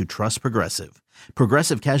drivers who trust Progressive.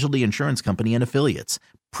 Progressive Casualty Insurance Company and Affiliates.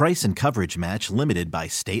 Price and coverage match limited by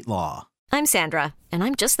state law. I'm Sandra, and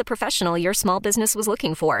I'm just the professional your small business was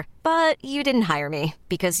looking for. But you didn't hire me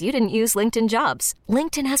because you didn't use LinkedIn Jobs.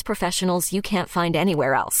 LinkedIn has professionals you can't find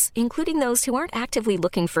anywhere else, including those who aren't actively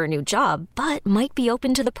looking for a new job, but might be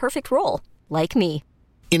open to the perfect role, like me.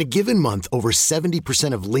 In a given month, over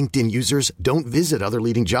 70% of LinkedIn users don't visit other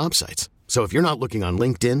leading job sites. So if you're not looking on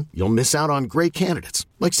LinkedIn, you'll miss out on great candidates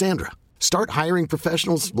like Sandra. Start hiring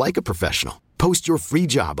professionals like a professional. Post your free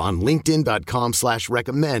job on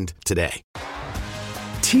linkedin.com/recommend today.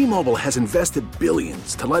 T-Mobile has invested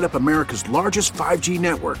billions to light up America's largest 5G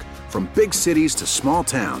network, from big cities to small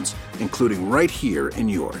towns, including right here in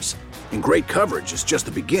yours. And great coverage is just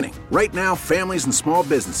the beginning. Right now, families and small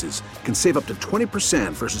businesses can save up to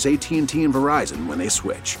 20% versus AT&T and Verizon when they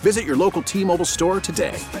switch. Visit your local T-Mobile store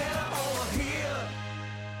today.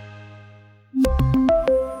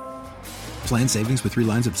 Plan savings with 3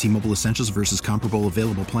 lines of T-Mobile Essentials versus comparable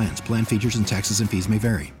available plans. Plan features and taxes and fees may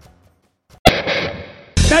vary.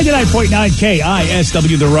 99.9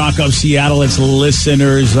 KISW, The Rock of Seattle. It's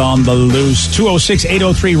listeners on the loose.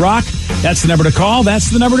 206-803-ROCK. That's the number to call. That's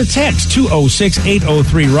the number to text.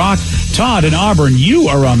 206-803-ROCK. Todd in Auburn, you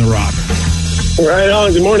are on The Rock. Right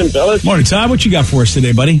on. Good morning, fellas. Morning, Todd. What you got for us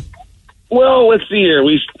today, buddy? Well, let's see here.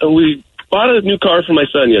 We bought a new car for my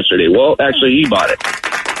son yesterday. Well, actually, he bought it.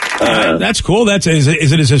 That's cool. Is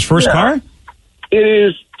it his first car? It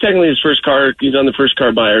is technically his first car. He's on the first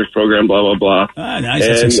car buyers program, blah, blah, blah. Nice.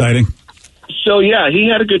 That's exciting. So, yeah, he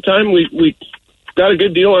had a good time. We got a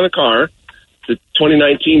good deal on a car. It's a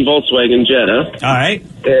 2019 Volkswagen Jetta. All right.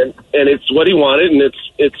 And it's what he wanted, and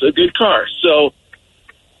it's a good car. So,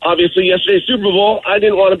 obviously, yesterday's Super Bowl, I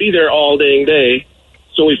didn't want to be there all dang day.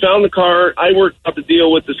 So we found the car. I worked out the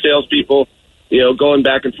deal with the salespeople, going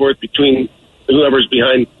back and forth between whoever's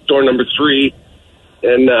behind door number 3.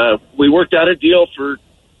 And we worked out a deal for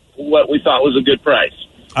what we thought was a good price.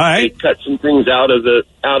 All right. They cut some things out of the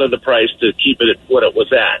price to keep it at what it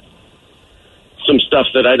was at. Some stuff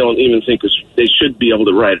that I don't even think they should be able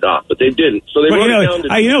to write it off, but they didn't. So they wrote it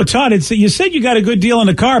down. Todd, you said you got a good deal on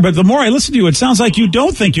the car, but the more I listen to you, it sounds like you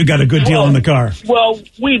don't think you got a good deal on the car. Well,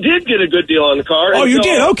 we did get a good deal on the car. Oh, you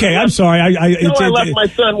did? Okay, I'm sorry. I left my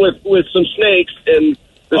son with some snakes and.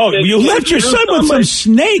 You left your son with some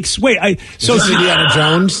snakes. Wait, so Indiana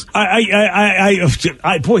Jones?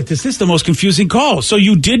 Boy, this is the most confusing call. So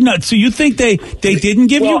you did not. So you think they didn't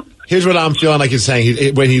give you? Here's what I'm feeling like he's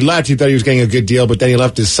saying. When he left, he thought he was getting a good deal, but then he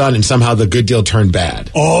left his son, and somehow the good deal turned bad.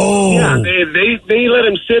 Oh, yeah. They let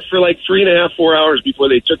him sit for like 3.5, 4 hours before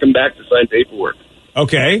they took him back to sign paperwork.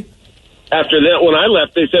 Okay. After that, when I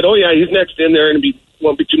left, they said, "Oh yeah, he's next in there, and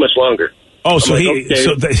won't be too much longer." Oh, so he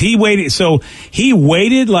waited. So he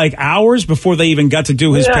waited like hours before they even got to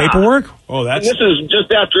do his paperwork. Oh, this is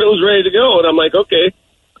just after it was ready to go, and I'm like, okay,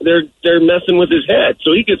 they're messing with his head.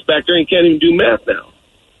 So he gets back there and he can't even do math now.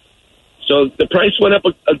 So the price went up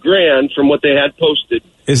a grand from what they had posted.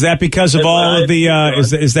 Is that because of all of the?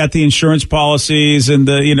 Is that the insurance policies and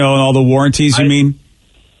and all the warranties? You mean?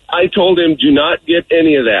 I told him, do not get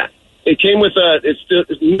any of that. It came with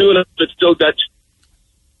it's new enough. It's still got.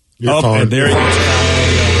 And there you go.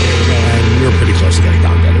 And you were pretty close to getting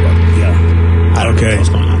knocked out of it. Yeah. I don't know what's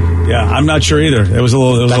going on. Yeah, I'm not sure either. It was a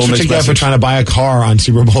little. That's what you get for trying to buy a car on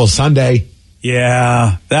Super Bowl Sunday.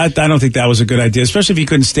 Yeah, I don't think that was a good idea, especially if you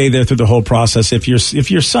couldn't stay there through the whole process. If your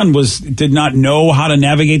son did not know how to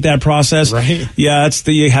navigate that process, right? Yeah,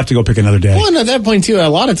 you have to go pick another day. Well, and at that point too, a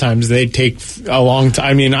lot of times they take a long time.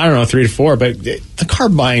 I mean, I don't know, 3 to 4, but the car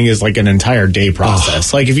buying is like an entire day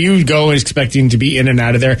process. Like if you go expecting to be in and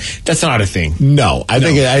out of there, that's not a thing. No, I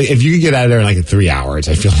think if you could get out of there in like 3 hours,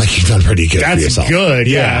 I feel like you've done pretty good. That's for yourself. Good.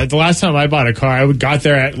 Yeah. The last time I bought a car, I got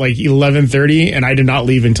there at like 11:30, and I did not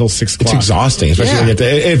leave until 6 o'clock. It's exhausting. Especially when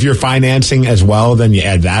if you're financing as well, then you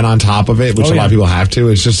add that on top of it, which a lot of people have to.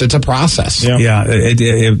 It's a process. Yeah,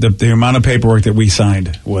 the amount of paperwork that we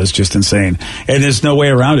signed was just insane, and there's no way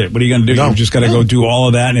around it. What are you going to do? You've just got to go do all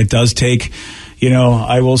of that, and it does take.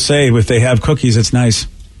 I will say, if they have cookies, it's nice.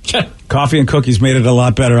 Coffee and cookies made it a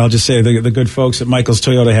lot better. I'll just say the good folks at Michael's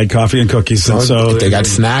Toyota had coffee and cookies, and so they got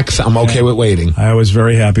snacks. I'm okay with waiting. I was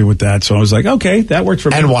very happy with that, so I was like, okay, that worked for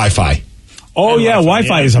me. And Wi-Fi. Oh, yeah,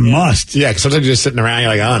 Wi-Fi is a must. Yeah, because sometimes you're just sitting around, you're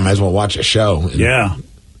like, I might as well watch a show. Yeah,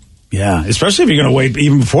 especially if you're going to wait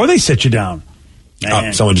even before they sit you down.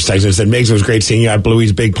 Someone just texted and said, Migs, it was great seeing you at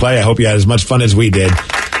Bluey's big play. I hope you had as much fun as we did.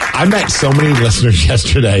 I met so many listeners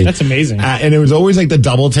yesterday. That's amazing. And it was always like the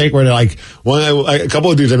double take where they're like, a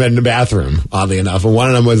couple of dudes I met in the bathroom, oddly enough. And one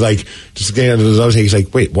of them was like, just getting into the double take. He's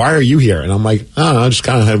like, wait, why are you here? And I'm like, I don't know, I just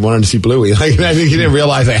kind of wanted to see Bluey. Like, I think he didn't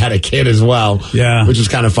realize I had a kid as well. Yeah. Which was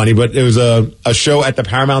kind of funny. But it was a show at the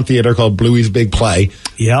Paramount Theater called Bluey's Big Play.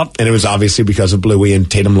 Yep. And it was obviously because of Bluey, and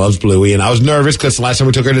Tatum loves Bluey. And I was nervous because the last time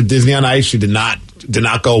we took her to Disney on Ice, she did not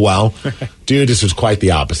go well. Dude, this was quite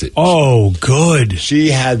the opposite. Oh, good. She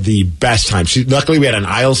had the best time. Luckily, we had an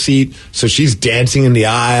aisle seat, so she's dancing in the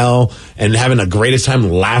aisle and having the greatest time,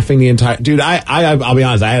 laughing the entire... Dude, I'll be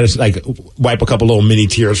honest, I had to like wipe a couple little mini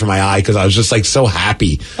tears from my eye because I was just like so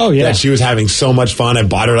happy that she was having so much fun. I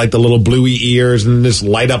bought her like the little Bluey ears and this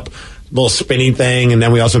light up little spinny thing, and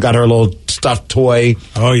then we also got her a little stuffed toy.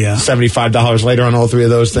 Oh, yeah. $75 later on all three of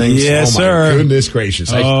those things. Yes, sir. Goodness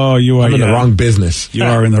gracious. You are I'm in the wrong business. You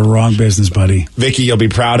are in the wrong business, buddy. Vicky, you'll be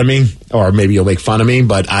proud of me, or maybe you'll make fun of me,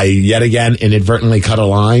 but I yet again inadvertently cut a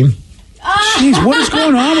line. Jeez, what is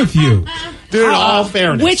going on with you? Dude, in all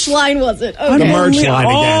fairness. Which line was it? Okay. The merch line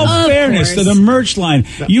again. All fairness to the merch line.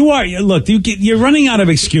 You're running out of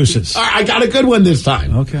excuses. All right, I got a good one this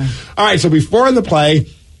time. Okay. All right, so before the play,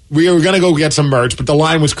 we were going to go get some merch, but the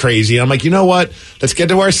line was crazy. And I'm like, you know what? Let's get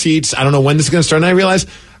to our seats. I don't know when this is going to start. And I realized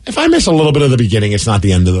if I miss a little bit of the beginning, it's not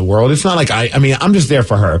the end of the world. It's not like I mean, I'm just there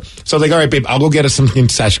for her. So I was like, all right, babe, I'll go get us some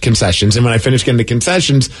concessions. And when I finish getting the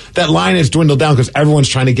concessions, that line has dwindled down because everyone's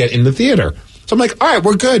trying to get in the theater. So I'm like, all right,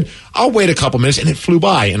 we're good. I'll wait a couple minutes. And it flew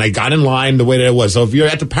by. And I got in line the way that it was. So if you're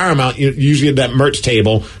at the Paramount, you're usually at that merch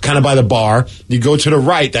table, kind of by the bar. You go to the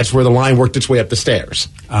right. That's where the line worked its way up the stairs.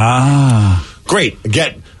 Great.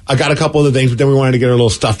 I got a couple of the things, but then we wanted to get a little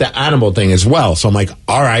stuffed animal thing as well. So I'm like,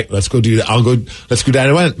 all right, let's go do that. Let's do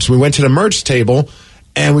that. So we went to the merch table,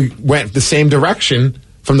 and we went the same direction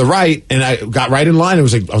from the right, and I got right in line. I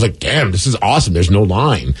was like, damn, this is awesome. There's no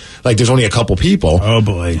line. Like, there's only a couple people. Oh,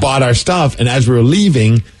 boy. Bought our stuff, and as we were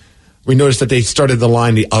leaving, we noticed that they started the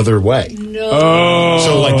line the other way. No. Oh.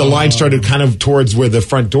 So, like, the line started kind of towards where the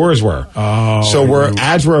front doors were. Oh. So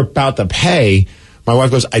as we're about to pay, my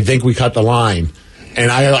wife goes, I think we cut the line. And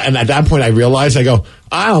at that point, I realized, I go,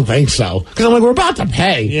 I don't think so. Because I'm like, we're about to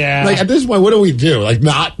pay. Yeah. Like, at this point, what do we do? Like,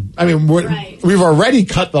 we've already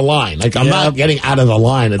cut the line. Like, I'm not getting out of the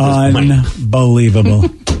line at this point. Unbelievable.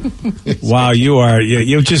 Wow,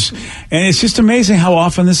 you just, and it's just amazing how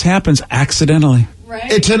often this happens accidentally.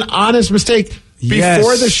 Right. It's an honest mistake.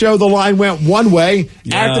 Before the show, the line went one way.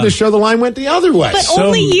 Yeah. After the show, the line went the other way. But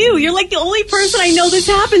only you. You're like the only person I know this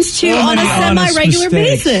happens to on a semi-regular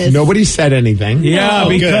basis. Nobody said anything. Yeah,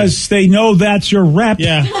 because they know that's your rep.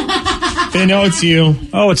 Yeah. They know it's you.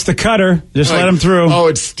 Oh, it's the cutter. Just let him through. Oh,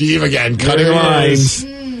 it's Steve again, cutting lines.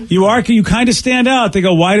 You kind of stand out. They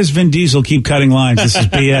go, why does Vin Diesel keep cutting lines? This is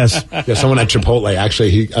BS. Yeah, someone at Chipotle,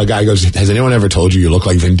 actually, a guy goes, has anyone ever told you look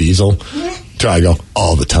like Vin Diesel? So I go,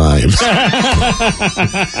 all the time.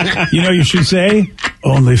 You know, you should say,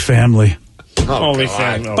 only family. Only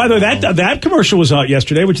family. By the way, that commercial was out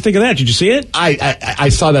yesterday. What'd you think of that? Did you see it? I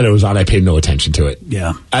saw that it was on. I paid no attention to it.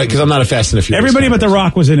 Yeah. Because I'm not a Fast and the Furious Everybody fan. but The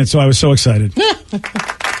Rock was in it, so I was so excited.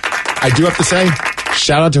 I do have to say,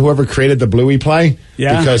 shout out to whoever created the Bluey play.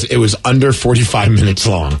 Yeah. Because it was under 45 minutes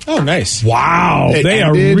long. Oh, nice. Wow. They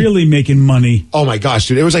are really making money. Oh, my gosh,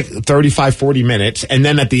 dude. It was like 35, 40 minutes. And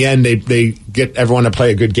then at the end, they get everyone to play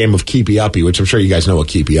a good game of Keepy Uppy, which I'm sure you guys know what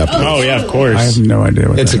Keepy Uppy is. Oh, yeah, of course. I have no idea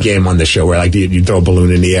what It's a game on the show where like you throw a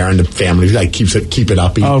balloon in the air and the family like keep it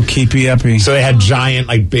uppy. Oh, Keepy Uppy. So they had giant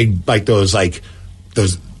big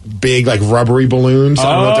those big rubbery balloons. I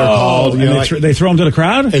don't know what they're called. You know, they throw them to the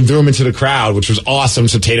crowd? And threw them into the crowd, which was awesome.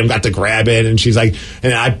 So Tatum got to grab it, and she's like,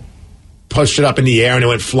 and I pushed it up in the air, and it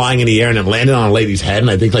went flying in the air, and it landed on a lady's head, and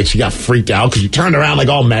I think she got freaked out because she turned around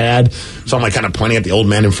all mad. So I'm kind of pointing at the old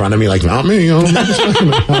man in front of me, not me.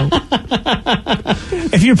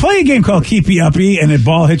 If you play a game called Keepy Uppy and a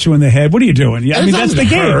ball hits you in the head, what are you doing? Yeah, I mean, that's the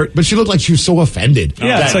game. But she looked like she was so offended.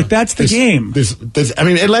 Yeah, it's that's the game.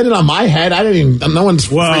 It landed on my head. I didn't even, no one's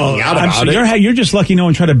freaking out about it. You're just lucky no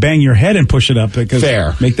one tried to bang your head and push it up because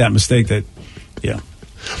make that mistake yeah.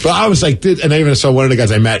 But I was like, and I even saw one of the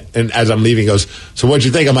guys I met, and as I'm leaving, goes, so what'd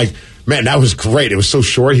you think? I'm like, man, that was great. It was so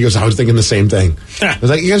short. He goes, I was thinking the same thing. I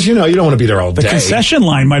was like, you don't want to be there all day. The concession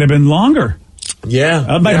line might have been longer. Yeah.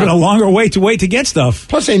 That might have been a longer wait to get stuff.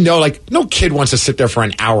 Plus, they know, no kid wants to sit there for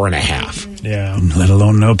an hour and a half. Yeah. Let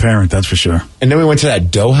alone no parent, that's for sure. And then we went to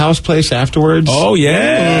that Dough House place afterwards. Oh,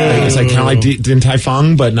 yeah. It's kind of like Din Tai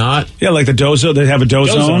Fung, but not. Yeah, like the Dough Zone. They have a Dough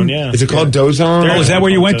Zone. Yeah. Is it called Dough Zone? Is that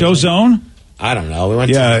where you went, Dough Zone? I don't know. We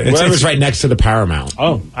went Yeah, to whatever's right next to the Paramount.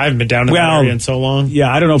 Oh, I haven't been down in that area in so long.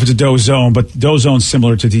 Yeah, I don't know if it's a Doe Zone, but Doe Zone's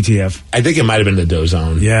similar to DTF. I think it might have been the Doe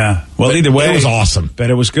Zone. Yeah. Well, But either way, it was awesome. Bet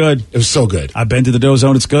it was good. It was so good. I've been to the Doe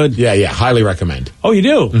Zone. It's good. Yeah, highly recommend. Oh, you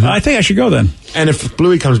do? I think I should go then. And if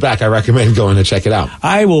Bluey comes back, I recommend going to check it out.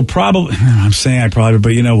 I will probably. I'm saying I probably,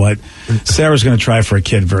 but you know what? Sarah's going to try for a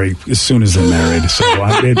kid as soon as they're married. So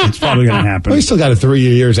it's probably going to happen. Well, you still got 3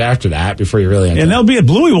 years after that before you really. And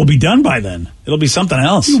Bluey will be done by then. It'll be something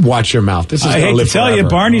else. You watch your mouth. This is. I hate to tell you,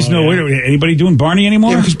 Barney's anybody doing Barney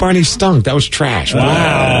anymore? Yeah, because Barney stunk. That was trash.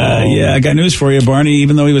 Yeah, I got news for you. Barney,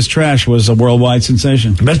 even though he was trash, was a worldwide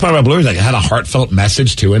sensation. The best part about Bluey is it had a heartfelt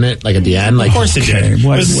message too in it, at the end. Of course it did. It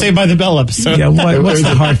was the Saved by the Bell episode. Yeah, what's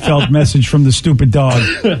the heartfelt message from the stupid dog?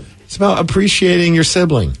 It's about appreciating your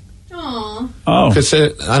sibling. Oh, because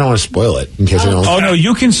I don't want to spoil it in case anyone. Oh no,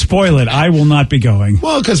 you can spoil it. I will not be going.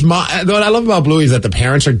 Well, because what I love about Bluey is that the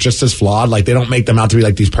parents are just as flawed. They don't make them out to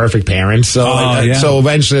be these perfect parents. So, so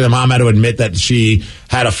eventually, the mom had to admit that she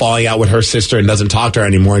had a falling out with her sister and doesn't talk to her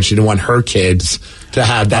anymore, and she didn't want her kids to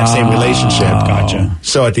have that same relationship. Gotcha.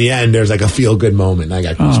 So at the end, there's a feel good moment. And I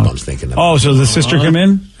got goosebumps thinking that. Oh, so the sister come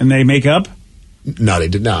in and they make up? No, they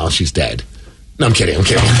did. No, she's dead. No, I'm kidding.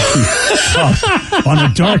 On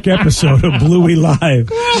a dark episode of Bluey Live.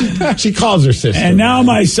 She calls her sister. And now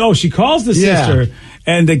she calls the sister,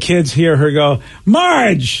 and the kids hear her go,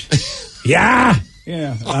 Marge! Yeah!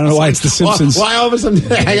 Yeah. I don't know why it's The Simpsons. Why all of a sudden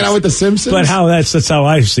hanging out with The Simpsons? But that's how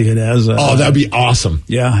I see it as. That'd be awesome.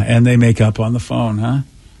 Yeah, and they make up on the phone, huh?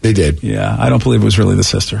 They did. Yeah, I don't believe it was really the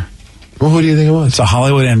sister. Well, who do you think it was? It's a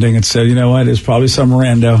Hollywood ending. It said, you know what, it's probably some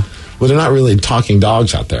rando. Well, they're not really talking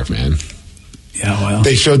dogs out there, man. Yeah, well.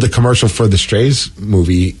 They showed the commercial for the Strays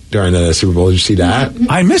movie during the Super Bowl. Did you see that?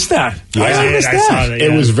 I missed that. Yeah, I missed that. Saw that, yeah.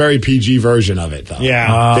 It was a very PG version of it, though.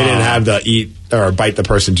 Yeah. They didn't have the eat or bite the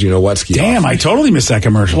person Gino Watsky. Damn, I totally missed that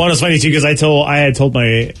commercial. Well, it's funny, too, because I had told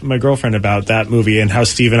my girlfriend about that movie and how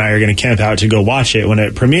Steve and I are going to camp out to go watch it when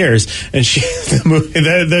it premieres. And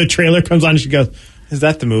the trailer comes on and she goes, is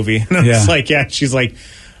that the movie? And I was like, yeah. She's like,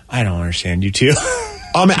 I don't understand you two.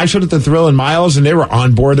 Oh, man, I showed it to Thrill and Miles, and they were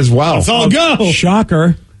on board as well. Let's all go.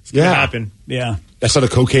 Shocker. It's going to happen. Yeah. I saw the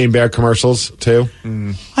Cocaine Bear commercials, too.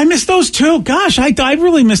 I missed those, too. Gosh, I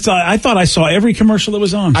really missed I thought I saw every commercial that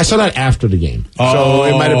was on. I saw that after the game. So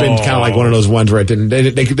it might have been kind of one of those ones where it didn't.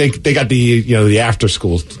 They got the after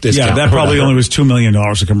school discount. Yeah, that probably only was $2 million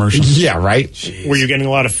of commercials. Yeah, right. Jeez. Were you getting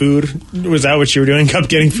a lot of food? Was that what you were doing? Kept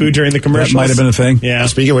getting food during the commercials? That might have been a thing. Yeah.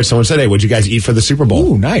 Speaking of which, someone said, hey, what'd you guys eat for the Super Bowl?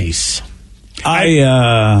 Ooh, nice. We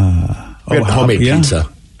had homemade pizza.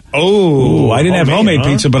 Oh, I didn't have homemade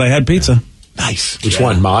pizza, but I had pizza. Nice. Which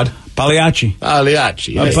one, Mod? Pagliacci.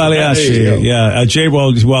 Pagliacci. Pagliacci. Yeah. Jay,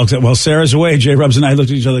 well, Sarah's away. Jay Rubs and I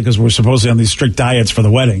looked at each other because we're supposedly on these strict diets for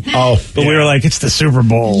the wedding. But we were like, it's the Super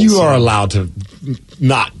Bowl. You are allowed to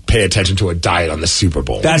not pay attention to a diet on the Super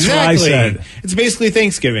Bowl. That's what I said. It's basically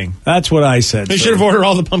Thanksgiving. That's what I said. They should have ordered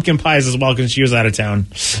all the pumpkin pies as well because she was out of town.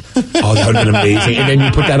 Oh, that would have been amazing. And then you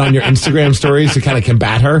put that on your Instagram stories to kind of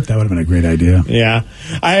combat her. That would have been a great idea. Yeah.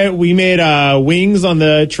 We made wings on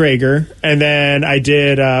the Traeger, and then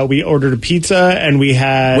we ordered a pizza, and we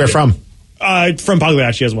had... Where from? From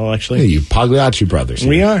Pagliacci as well, actually. Hey, you Pagliacci brothers.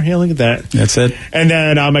 We are. Yeah, look at that. That's it. And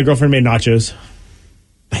then my girlfriend made nachos.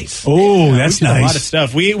 Nice. Oh, that's nice. A lot of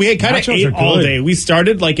stuff. We had kind of ate all day. We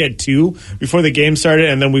started at 2 before the game started,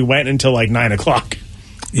 and then we went until 9 o'clock.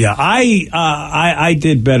 Yeah, I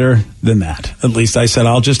did better than that. At least I said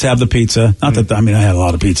I'll just have the pizza. Not that I had a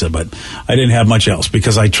lot of pizza, but I didn't have much else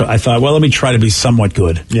because I thought, well, let me try to be somewhat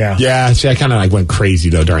good. Yeah. Yeah. See, I kind of went crazy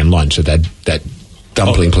though during lunch at that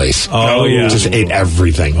dumpling place. Oh yeah. Just ate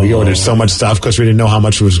everything. We ordered so much stuff because we didn't know how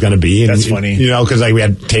much it was going to be. That's funny. Because we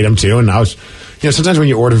had Tatum too, and I was. Sometimes when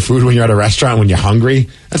you order food when you're at a restaurant when you're hungry,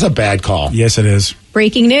 that's a bad call. Yes, it is.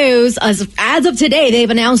 Breaking news. As of today, they've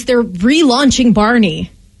announced they're relaunching Barney.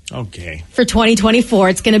 Okay. For 2024.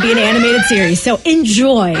 It's going to be an animated series, so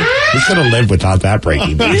enjoy. We could have lived without that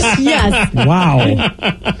breaking news. Yes. Wow.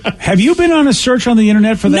 Have you been on a search on the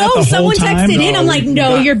internet for that the whole someone time? texted in. I'm like,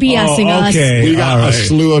 no, you're BSing us. Okay. We got a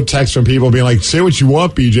slew of texts from people being like, say what you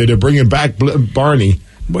want, BJ. They're bringing back Barney.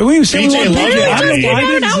 Wait, say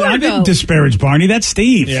I didn't disparage Barney. That's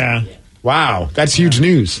Steve. Yeah. Wow. That's huge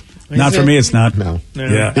news. Not for me, it's not. No.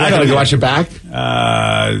 Yeah. I gotta go watch it back.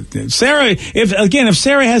 Sarah, if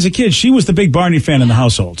Sarah has a kid, she was the big Barney fan in the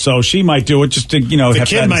household, so she might do it just to the have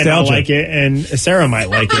kid might not like it, and Sarah might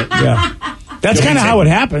like it. Yeah, that's kind of how it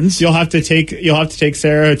happens. You'll have to take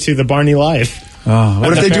Sarah to the Barney Live.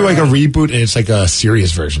 What if they do a reboot and it's like a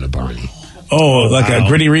serious version of Barney? Oh, like a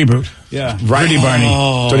Gritty reboot. Yeah. Right. Gritty Barney.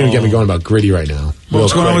 Don't even get me going about Gritty right now.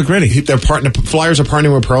 What's going on with Gritty? The Flyers are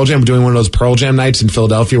partnering with Pearl Jam, doing one of those Pearl Jam nights in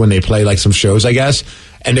Philadelphia when they play like some shows, I guess.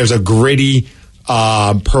 And there's a Gritty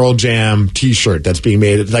Pearl Jam T-shirt that's being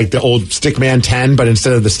made. It's like the old Stickman 10, but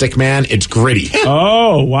instead of the Stickman, it's Gritty.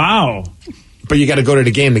 Oh, wow. But you got to go to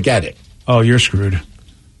the game to get it. Oh, you're screwed.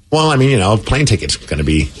 Well, I mean, plane ticket's going to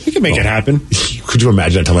be... You can make it happen. Could you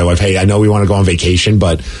imagine? I tell my wife, hey, I know we want to go on vacation,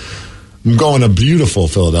 but I'm going to beautiful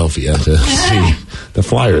Philadelphia to see the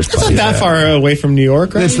Flyers play. It's not that far away from New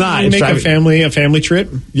York, right? It's not. You make a family trip?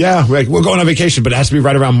 Yeah, we're going on vacation, but it has to be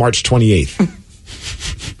right around March 28th.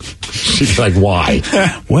 She's like, why?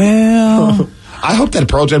 Well... I hope that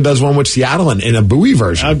Pearl Jam does one with Seattle in a Bowie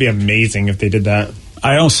version. That would be amazing if they did that.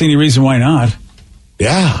 I don't see any reason why not.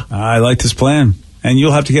 Yeah. I like this plan. And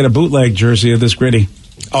you'll have to get a bootleg jersey of this Gritty.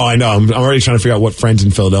 Oh, I know. I'm already trying to figure out what friends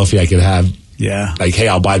in Philadelphia I could have. Yeah. Like, hey,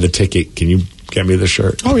 I'll buy the ticket. Can you get me the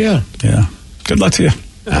shirt? Oh, yeah. Yeah. Good luck to you.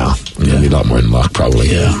 Oh, I'm going to need a lot more than luck,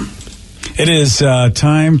 probably. Yeah. It is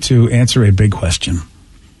time to answer a big question.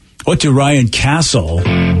 What do Ryan Castle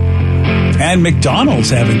and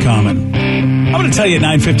McDonald's have in common? I'm going to tell you at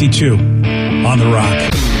 9:52 on The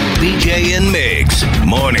Rock. BJ and Migs,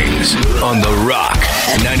 mornings on The Rock,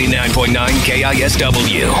 99.9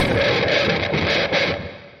 KISW.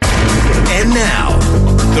 And now,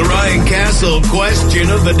 the Ryan Castle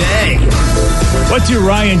question of the day. What do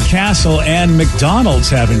Ryan Castle and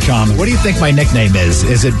McDonald's have in common? What do you think my nickname is?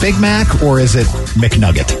 Is it Big Mac or is it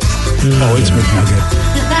McNugget? Oh, it's McNugget.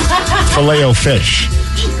 Filet-O-Fish.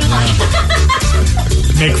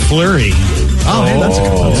 McFlurry. Oh, man, that's a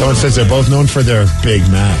good one. Someone says they're both known for their Big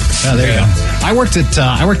Macs. Yeah, there you go. I worked at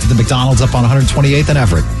the McDonald's up on 128th and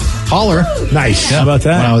Everett. Holler. Nice. How about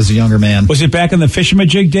that? When I was a younger man. Was it back in the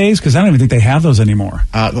Fish-A-Majig days? Because I don't even think they have those anymore.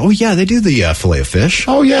 Oh, yeah, they do the Filet-O-Fish.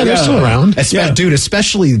 Oh, yeah, they're still around. Dude,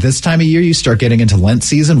 especially this time of year, you start getting into Lent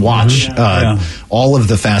season. Watch. All of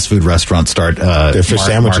the fast food restaurants start their fish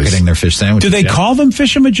sandwiches. marketing their fish sandwiches. Do they call them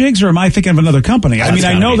Fish-A-Majigs, or am I thinking of another company? I mean,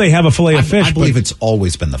 I know they have a Filet-O-Fish. I believe it's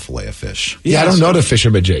always been the Filet-O-Fish. Yeah, I don't know the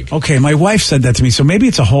Fish-A-Majig. Okay, my wife said that to me, so maybe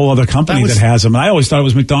it's a whole other company that has them. I always thought it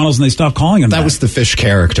was McDonald's, and they stopped calling them that. That was the fish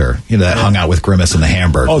character, that hung out with Grimace and the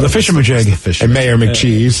Hamburger. Oh, the Fish-A-Majig. And Mayor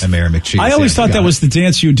McCheese. And Mayor McCheese. I always thought that was the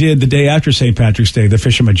dance you did the day after St. Patrick's Day, the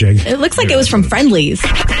Fish-A-Majig. It looks like it was from Friendly's.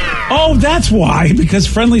 Oh, that's why, because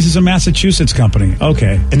Friendly's is a Massachusetts company.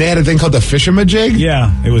 Okay. And they had a thing called the Fish-A-Majig?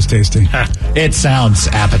 Yeah, it was tasty. It sounds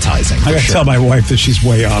appetizing. I gotta tell my wife that she's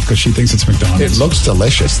way off because she thinks it's McDonald's. It looks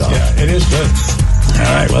delicious, though. Yeah, it is good.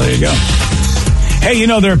 All right, well, there you go. Hey,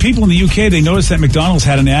 there are people in the UK, they noticed that McDonald's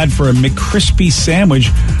had an ad for a McCrispy sandwich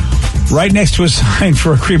right next to a sign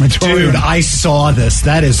for a crematorium. Dude, I saw this.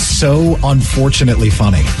 That is so unfortunately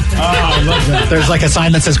funny. Oh, I love that. There's like a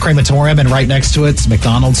sign that says crematorium, and right next to it's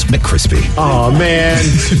McDonald's McCrispy. Oh, man.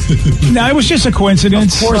 No, it was just a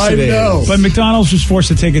coincidence. Of course it is. But McDonald's was forced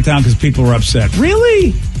to take it down because people were upset.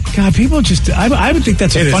 Really? God, people just... I would think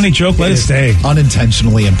that's a funny joke. Let it stay.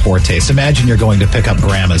 Unintentionally in poor taste. Imagine you're going to pick up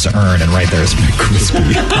Grandma's urn, and right there is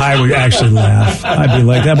McCrispy. I would actually laugh. I'd be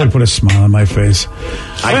like, that would put a smile on my face.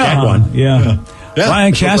 I had one. Yeah.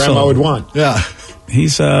 Ryan Castle. Grandma would want. Yeah.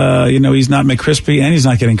 He's, he's not McCrispy, and he's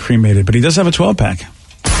not getting cremated, but he does have a 12-pack.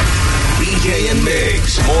 BJ and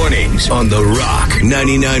Migs, mornings on The Rock,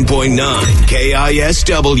 99.9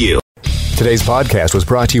 KISW. Today's podcast was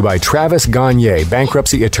brought to you by Travis Gagne,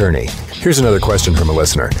 bankruptcy attorney. Here's another question from a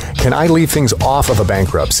listener. Can I leave things off of a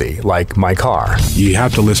bankruptcy, like my car? You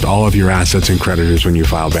have to list all of your assets and creditors when you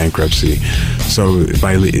file bankruptcy. So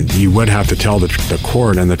you would have to tell the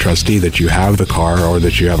court and the trustee that you have the car or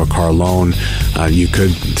that you have a car loan. You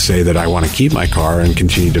could say that I want to keep my car and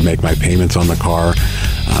continue to make my payments on the car.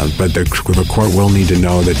 But the court will need to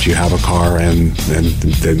know that you have a car and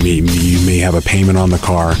that you may have a payment on the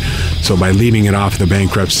car. So by leaving it off the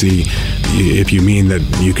bankruptcy, if you mean that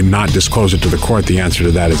you cannot disclose it to the court, the answer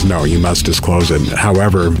to that is no, you must disclose it.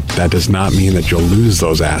 However, that does not mean that you'll lose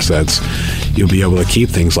those assets. You'll be able to keep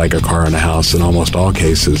things like a car and a house in almost all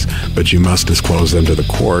cases, but you must disclose them to the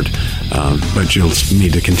court. But you'll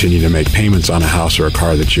need to continue to make payments on a house or a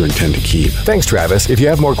car that you intend to keep. Thanks, Travis. If you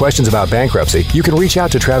have more questions about bankruptcy, you can reach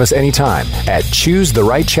out to Travis anytime at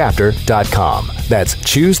choosetherightchapter.com. That's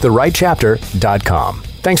choosetherightchapter.com.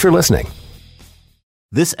 Thanks for listening.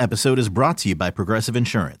 This episode is brought to you by Progressive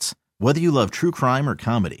Insurance. Whether you love true crime or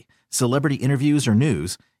comedy, celebrity interviews or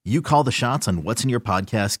news, you call the shots on what's in your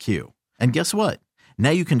podcast queue. And guess what?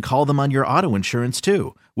 Now you can call them on your auto insurance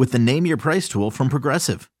too with the Name Your Price tool from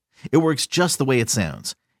Progressive. It works just the way it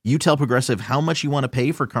sounds. You tell Progressive how much you want to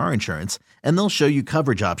pay for car insurance, and they'll show you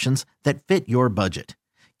coverage options that fit your budget.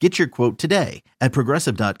 Get your quote today at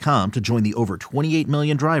Progressive.com to join the over 28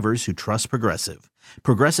 million drivers who trust Progressive.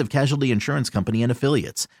 Progressive Casualty Insurance Company and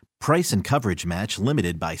Affiliates. Price and coverage match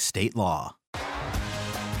limited by state law.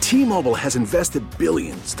 T-Mobile has invested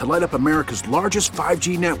billions to light up America's largest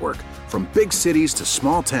 5G network, from big cities to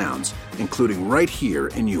small towns, including right here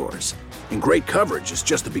in yours. And great coverage is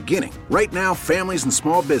just the beginning. Right now, families and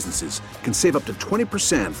small businesses can save up to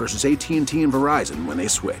 20% versus AT&T and Verizon when they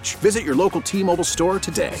switch. Visit your local T-Mobile store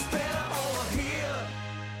today.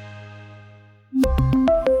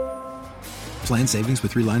 Plan savings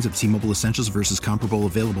with 3 lines of T-Mobile Essentials versus comparable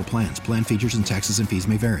available plans. Plan features and taxes and fees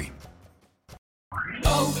may vary.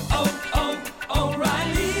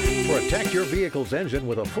 Protect your vehicle's engine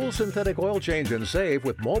with a full synthetic oil change and save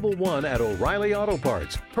with Mobil 1 at O'Reilly Auto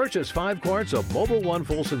Parts. Purchase 5 quarts of Mobil 1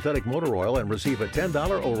 full synthetic motor oil and receive a $10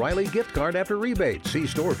 O'Reilly gift card after rebate. See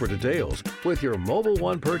store for details. With your Mobil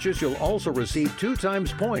 1 purchase, you'll also receive 2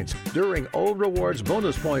 times points during O Rewards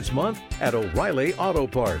Bonus Points Month at O'Reilly Auto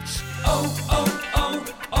Parts.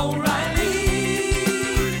 O'Reilly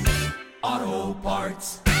Auto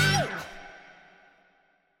Parts.